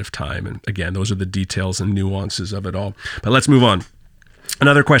period of time. And again, those are the details and nuances of it all. But let's move on.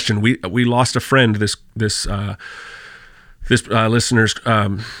 Another question. We lost a friend this This listener's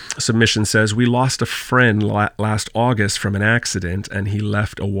submission says, we lost a friend last August from an accident, and he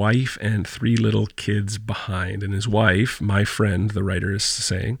left a wife and 3 little kids behind. And his wife, my friend, the writer is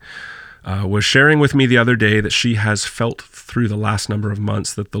saying, was sharing with me the other day that she has felt through the last number of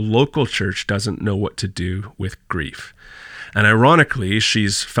months that the local church doesn't know what to do with grief. And ironically,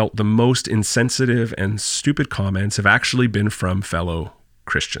 she's felt the most insensitive and stupid comments have actually been from fellow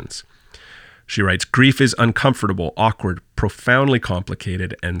Christians. She writes, grief is uncomfortable, awkward, profoundly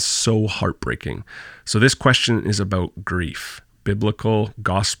complicated, and so heartbreaking. So this question is about grief. Biblical,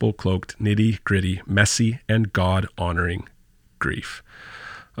 gospel-cloaked, nitty-gritty, messy, and God-honoring grief.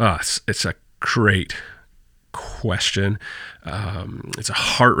 It's a great question. It's a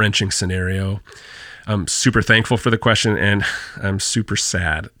heart-wrenching scenario. I'm super thankful for the question, and I'm super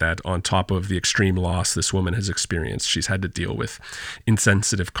sad that on top of the extreme loss this woman has experienced, she's had to deal with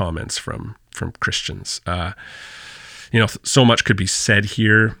insensitive comments from Christians. So much could be said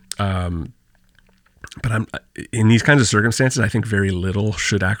here, but in these kinds of circumstances, I think very little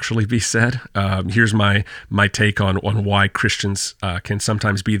should actually be said. Here's my take on why Christians can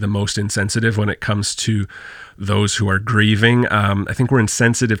sometimes be the most insensitive when it comes to those who are grieving. I think we're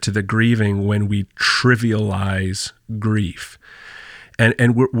insensitive to the grieving when we trivialize grief, and I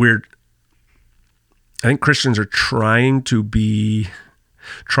think Christians are trying to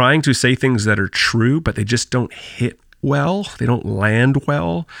say things that are true, but they just don't hit well. They don't land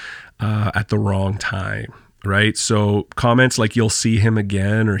well at the wrong time, right? So comments like "you'll see him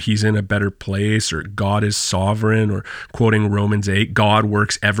again," or "he's in a better place," or "God is sovereign," or quoting Romans 8, "God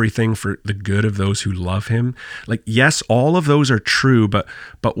works everything for the good of those who love him." Like, yes, all of those are true, but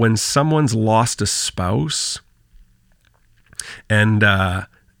when someone's lost a spouse and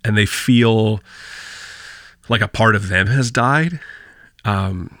they feel like a part of them has died,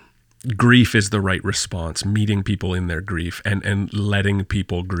 grief is the right response. Meeting people in their grief and letting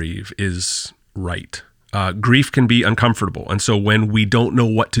people grieve is right. Grief can be uncomfortable. And so when we don't know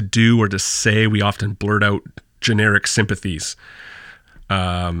what to do or to say, we often blurt out generic sympathies.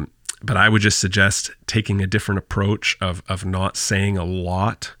 But I would just suggest taking a different approach of not saying a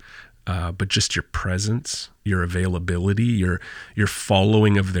lot, but just your presence, your availability, your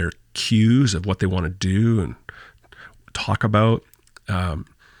following of their cues of what they want to do and talk about.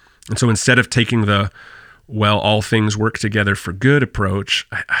 And so instead of taking the, well, all things work together for good approach,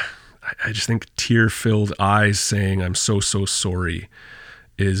 I just think tear-filled eyes saying, "I'm so sorry,"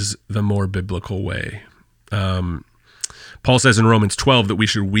 is the more biblical way. Paul says in Romans 12 that we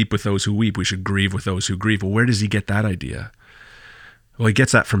should weep with those who weep. We should grieve with those who grieve. Well, where does he get that idea? Well, he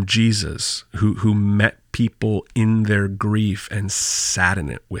gets that from Jesus, who met people in their grief and sat in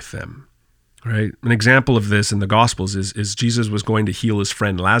it with them. Right? An example of this in the Gospels is Jesus was going to heal his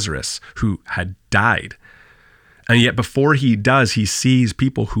friend Lazarus, who had died. And yet before he does, he sees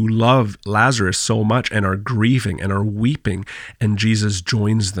people who love Lazarus so much and are grieving and are weeping, and Jesus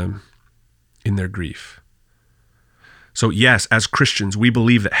joins them in their grief. So yes, as Christians, we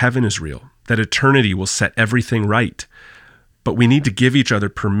believe that heaven is real, that eternity will set everything right, but we need to give each other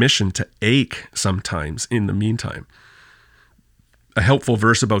permission to ache sometimes in the meantime. A helpful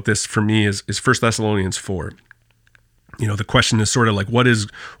verse about this for me is 1 Thessalonians 4. The question is sort of like, what is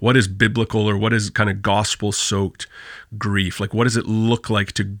biblical, or what is kind of gospel-soaked grief? Like, what does it look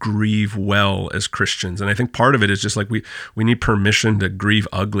like to grieve well as Christians? And I think part of it is just like we need permission to grieve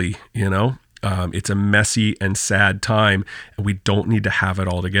ugly, It's a messy and sad time, and we don't need to have it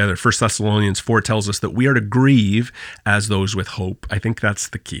all together. 1 Thessalonians 4 tells us that we are to grieve as those with hope. I think that's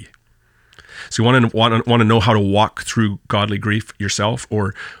the key. So you want to know how to walk through godly grief yourself,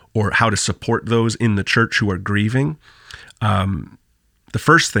 or how to support those in the church who are grieving. The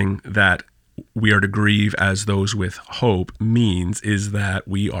first thing that we are to grieve as those with hope means is that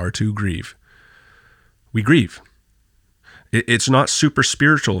we are to grieve. We grieve. It's not super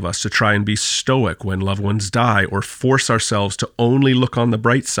spiritual of us to try and be stoic when loved ones die, or force ourselves to only look on the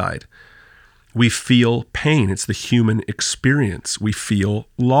bright side. We feel pain. It's the human experience. We feel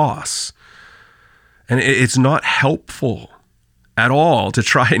loss. And it's not helpful at all to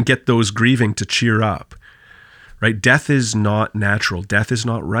try and get those grieving to cheer up, right? Death is not natural. Death is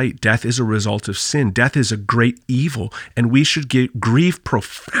not right. Death is a result of sin. Death is a great evil, and we should grieve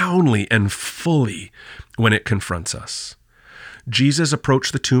profoundly and fully when it confronts us. Jesus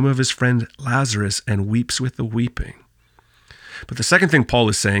approached the tomb of his friend Lazarus and weeps with the weeping. But the second thing Paul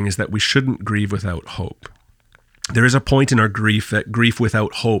is saying is that we shouldn't grieve without hope. There is a point in our grief that grief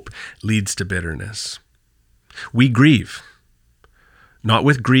without hope leads to bitterness. We grieve, not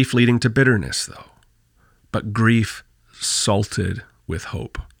with grief leading to bitterness, though, but grief salted with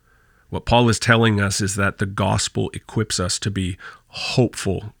hope. What Paul is telling us is that the gospel equips us to be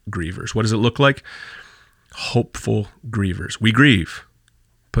hopeful grievers. What does it look like? Hopeful grievers. We grieve,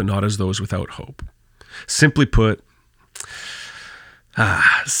 but not as those without hope. Simply put,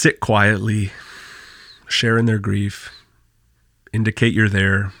 sit quietly, share in their grief, indicate you're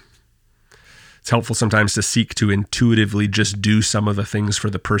there. It's helpful sometimes to seek to intuitively just do some of the things for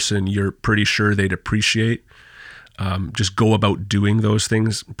the person you're pretty sure they'd appreciate. Just go about doing those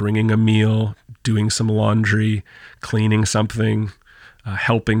things, bringing a meal, doing some laundry, cleaning something,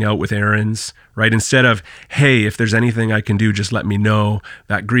 helping out with errands, right? Instead of, hey, if there's anything I can do, just let me know.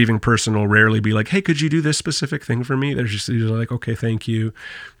 That grieving person will rarely be like, hey, could you do this specific thing for me? They're just usually like, okay, thank you.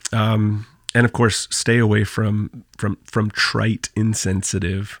 And of course, stay away from trite,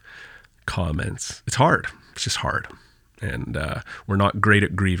 insensitive comments. It's hard. It's just hard. And we're not great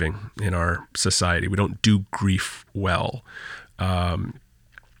at grieving in our society. We don't do grief well. I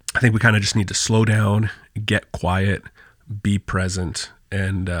think we kind of just need to slow down, get quiet, be present,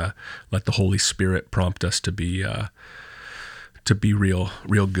 and let the Holy Spirit prompt us to be real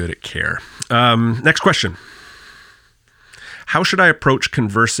good at care. Next question. How should I approach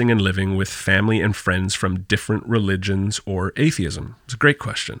conversing and living with family and friends from different religions or atheism? It's a great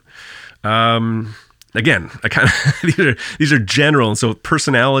question. Again, these are general, and so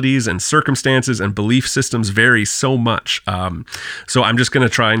personalities and circumstances and belief systems vary so much. So I'm just going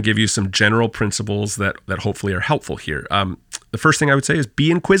to try and give you some general principles that hopefully are helpful here. The first thing I would say is be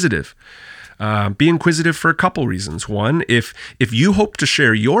inquisitive. Be inquisitive for a couple reasons. One, if you hope to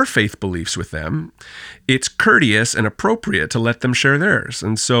share your faith beliefs with them, it's courteous and appropriate to let them share theirs.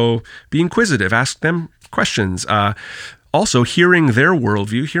 And so be inquisitive, ask them questions. Also, hearing their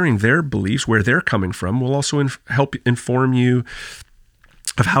worldview, hearing their beliefs, where they're coming from, will also help inform you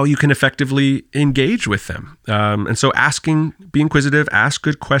of how you can effectively engage with them. And so be inquisitive, ask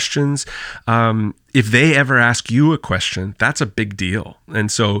good questions. If they ever ask you a question, that's a big deal.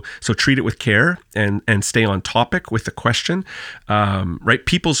 And so treat it with care and stay on topic with the question. Right?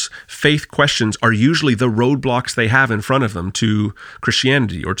 People's faith questions are usually the roadblocks they have in front of them to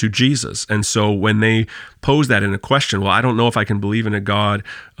Christianity or to Jesus. And so when they pose that in a question, well, I don't know if I can believe in a God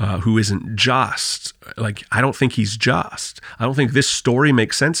who isn't just. Like, I don't think he's just. I don't think this story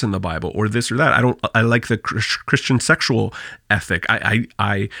makes sense in the Bible, or this or that. I like the Christian sexual ethic.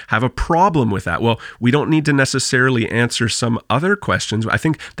 I have a problem with that. Well, we don't need to necessarily answer some other questions. I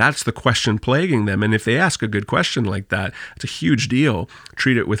think that's the question plaguing them. And if they ask a good question like that, it's a huge deal.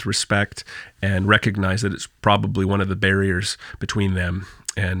 Treat it with respect and recognize that it's probably one of the barriers between them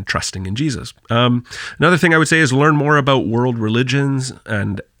and trusting in Jesus. Another thing I would say is learn more about world religions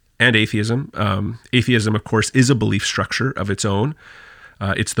and atheism. Atheism, of course, is a belief structure of its own.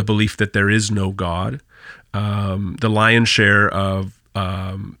 It's the belief that there is no God. The lion's share of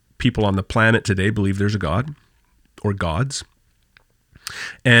people on the planet today believe there's a God or gods.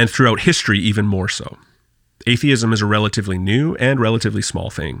 And throughout history, even more so. Atheism is a relatively new and relatively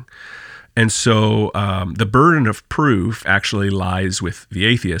small thing. And so the burden of proof actually lies with the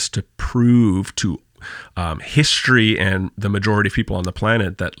atheist to prove to history and the majority of people on the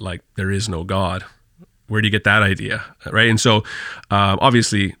planet that, like, there is no God. Where do you get that idea, right? And so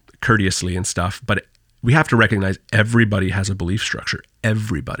obviously courteously and stuff, but we have to recognize everybody has a belief structure,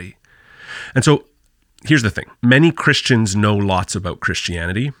 everybody. And so here's the thing. Many Christians know lots about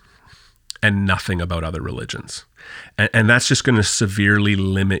Christianity and nothing about other religions. And that's just going to severely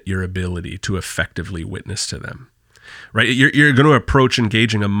limit your ability to effectively witness to them. Right? You're going to approach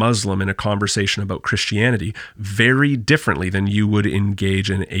engaging a Muslim in a conversation about Christianity very differently than you would engage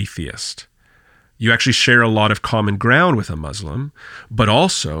an atheist. You actually share a lot of common ground with a Muslim, but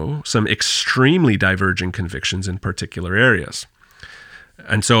also some extremely diverging convictions in particular areas.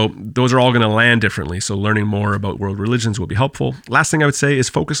 And so those are all going to land differently. So learning more about world religions will be helpful. Last thing I would say is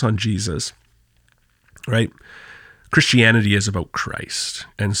focus on Jesus, right? Christianity is about Christ.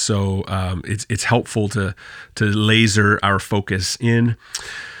 And so it's helpful to laser our focus in.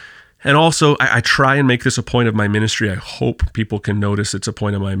 And also, I try and make this a point of my ministry. I hope people can notice it's a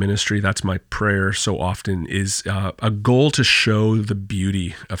point of my ministry. That's my prayer so often, is a goal to show the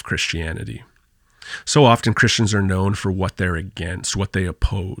beauty of Christianity. So often Christians are known for what they're against, what they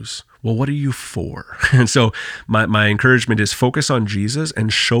oppose. Well, what are you for? And so my encouragement is focus on Jesus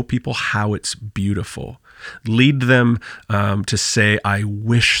and show people how it's beautiful. Lead them to say, I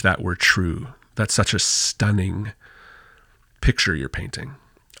wish that were true. That's such a stunning picture you're painting.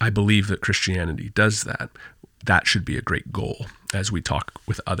 I believe that Christianity does that. That should be a great goal as we talk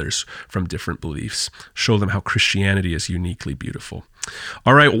with others from different beliefs. Show them how Christianity is uniquely beautiful.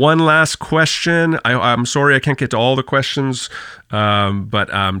 All right, one last question. I'm sorry I can't get to all the questions,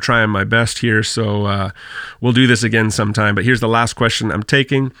 but I'm trying my best here, so we'll do this again sometime. But here's the last question I'm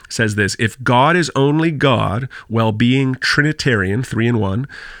taking. It says this: if God is only God while being Trinitarian, 3 in 1,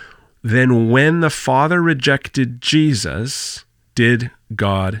 then when the Father rejected Jesus, did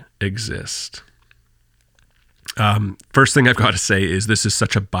God exist? First thing I've got to say is this is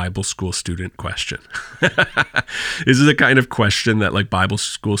such a Bible school student question. This is the kind of question that like Bible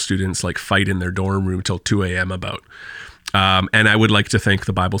school students like fight in their dorm room till 2 a.m. about. And I would like to thank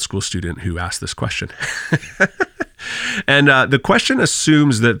the Bible school student who asked this question. And the question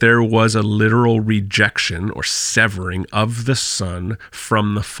assumes that there was a literal rejection or severing of the Son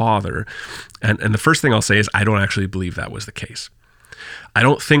from the Father. And the first thing I'll say is I don't actually believe that was the case. I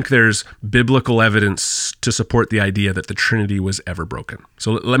don't think there's biblical evidence to support the idea that the Trinity was ever broken.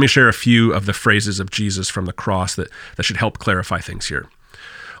 So let me share a few of the phrases of Jesus from the cross that should help clarify things here.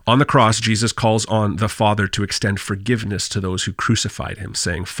 On the cross, Jesus calls on the Father to extend forgiveness to those who crucified him,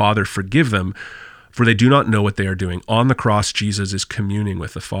 saying, "Father, forgive them, for they do not know what they are doing." On the cross, Jesus is communing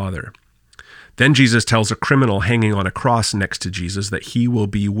with the Father. Then Jesus tells a criminal hanging on a cross next to Jesus that he will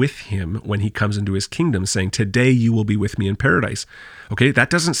be with him when he comes into his kingdom, saying, "Today you will be with me in paradise." Okay, that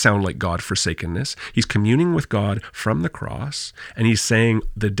doesn't sound like God-forsakenness. He's communing with God from the cross, and he's saying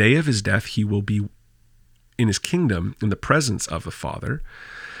the day of his death, he will be in his kingdom in the presence of the Father.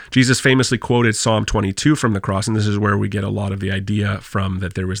 Jesus famously quoted Psalm 22 from the cross, and this is where we get a lot of the idea from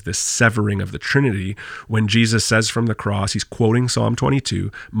that there was this severing of the Trinity. When Jesus says from the cross, he's quoting Psalm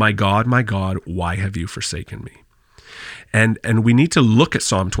 22, my God, why have you forsaken me?" And we need to look at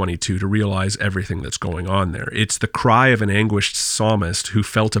Psalm 22 to realize everything that's going on there. It's the cry of an anguished psalmist who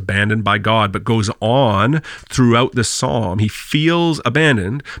felt abandoned by God, but goes on throughout the psalm. He feels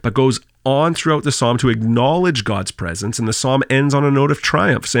abandoned, but goes on throughout the psalm to acknowledge God's presence. And the psalm ends on a note of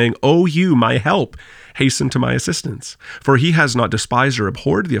triumph, saying, "O you, my help, hasten to my assistance. For he has not despised or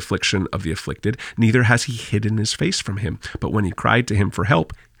abhorred the affliction of the afflicted, neither has he hidden his face from him. But when he cried to him for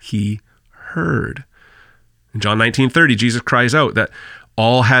help, he heard." In John 19:30, Jesus cries out that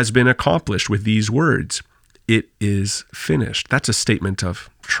all has been accomplished with these words, "It is finished." That's a statement of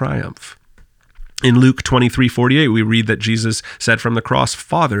triumph. In Luke 23:48, we read that Jesus said from the cross,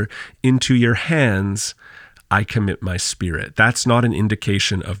 "Father, into your hands I commit my spirit." That's not an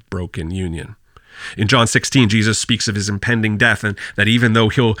indication of broken union. In John 16, Jesus speaks of his impending death and that even though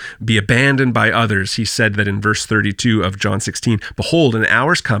he'll be abandoned by others, he said that in verse 32 of John 16, "Behold, an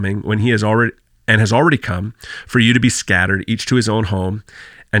hour's coming when he has already come for you to be scattered, each to his own home,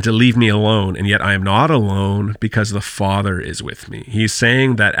 and to leave me alone. And yet I am not alone because the Father is with me." He's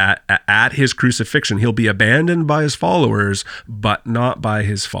saying that at his crucifixion, he'll be abandoned by his followers, but not by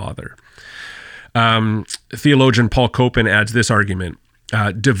his Father. Theologian Paul Copan adds this argument: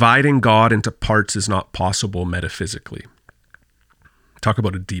 dividing God into parts is not possible metaphysically. Talk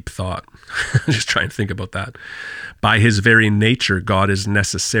about a deep thought. Just try and think about that. By his very nature, God is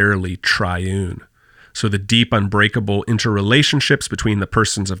necessarily triune. So the deep, unbreakable interrelationships between the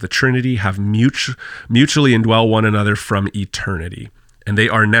persons of the Trinity have mutually indwell one another from eternity, and they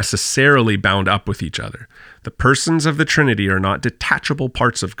are necessarily bound up with each other. The persons of the Trinity are not detachable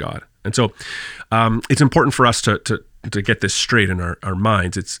parts of God. And so it's important for us to get this straight in our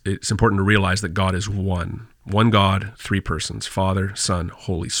minds. It's important to realize that God is one God, 3 persons, Father, Son,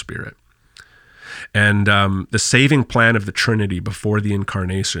 Holy Spirit. And the saving plan of the Trinity before the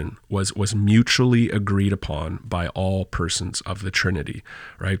incarnation was mutually agreed upon by all persons of the Trinity,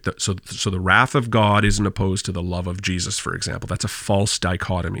 right? So the wrath of God isn't opposed to the love of Jesus, for example. That's a false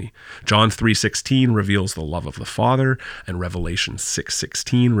dichotomy. John 3:16 reveals the love of the Father, and Revelation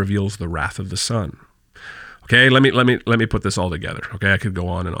 6:16 reveals the wrath of the Son. Okay, let me put this all together. Okay, I could go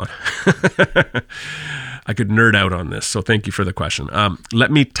on and on. I could nerd out on this, so thank you for the question.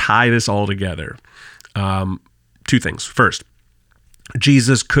 Let me tie this all together. 2 things. First,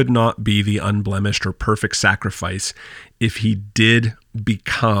 Jesus could not be the unblemished or perfect sacrifice if he did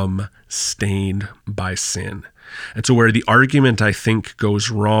become stained by sin. And so where the argument, I think, goes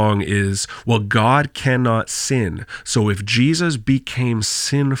wrong is, well, God cannot sin. So if Jesus became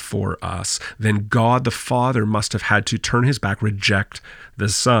sin for us, then God the Father must have had to turn his back, reject the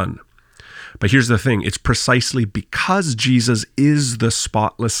Son. But here's the thing. It's precisely because Jesus is the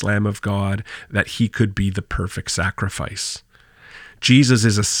spotless Lamb of God that he could be the perfect sacrifice. Jesus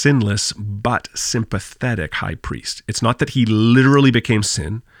is a sinless but sympathetic high priest. It's not that he literally became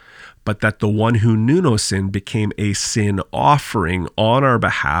sin, but that the one who knew no sin became a sin offering on our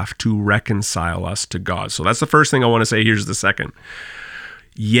behalf to reconcile us to God. So that's the first thing I want to say. Here's the second.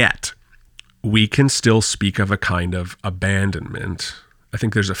 Yet, we can still speak of a kind of abandonment. I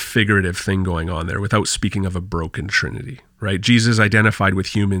think there's a figurative thing going on there without speaking of a broken Trinity, right? Jesus identified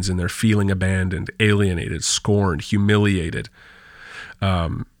with humans in their feeling abandoned, alienated, scorned, humiliated,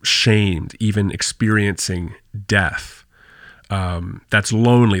 shamed, even experiencing death. That's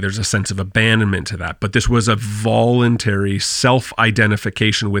lonely. There's a sense of abandonment to that. But this was a voluntary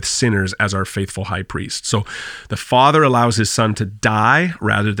self-identification with sinners as our faithful high priest. So the Father allows his Son to die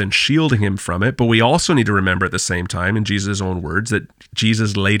rather than shielding him from it. But we also need to remember at the same time, in Jesus' own words, that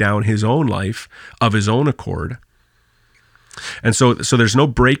Jesus laid down his own life of his own accord. And so there's no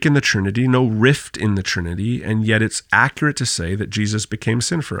break in the Trinity, no rift in the Trinity, and yet it's accurate to say that Jesus became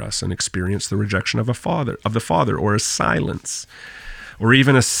sin for us and experienced the rejection of the Father, or a silence, or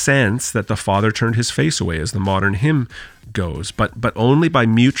even a sense that the Father turned his face away, as the modern hymn goes, but only by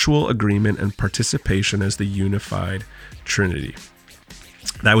mutual agreement and participation as the unified Trinity.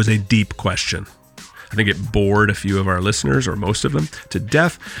 That was a deep question. I think it bored a few of our listeners, or most of them, to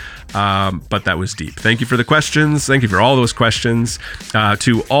death, but that was deep. Thank you for the questions. Thank you for all those questions.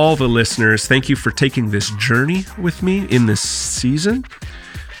 To all the listeners, thank you for taking this journey with me in this season.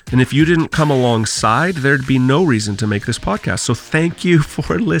 And if you didn't come alongside, there'd be no reason to make this podcast. So thank you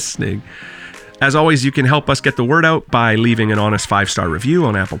for listening. As always, you can help us get the word out by leaving an honest 5-star review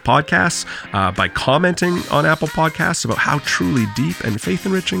on Apple Podcasts, by commenting on Apple Podcasts about how truly deep and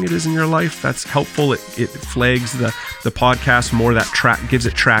faith-enriching it is in your life. That's helpful. It flags the podcast more, that gives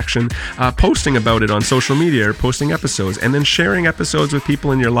it traction. Posting about it on social media, or posting episodes, and then sharing episodes with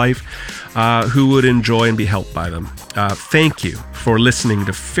people in your life who would enjoy and be helped by them. Thank you for listening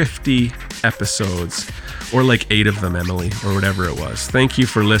to 50 episodes, or like 8 of them, Emily, or whatever it was. Thank you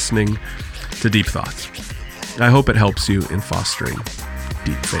for listening to Deep Thoughts. I hope it helps you in fostering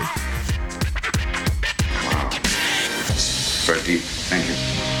deep faith. It's very deep. Thank you.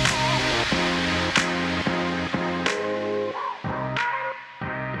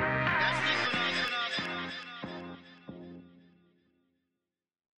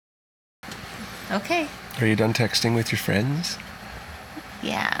 Okay. Are you done texting with your friends?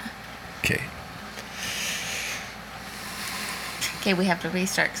 Yeah. Okay. Okay, we have to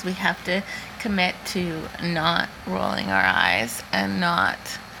restart because we have to commit to not rolling our eyes and not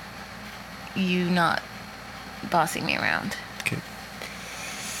bossing me around. Okay.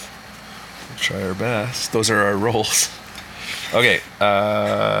 We'll try our best. Those are our roles. Okay.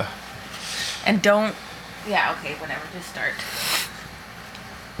 And don't... Yeah, okay, whatever. Just start.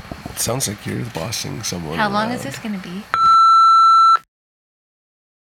 It sounds like you're bossing someone How long around. is this going to be?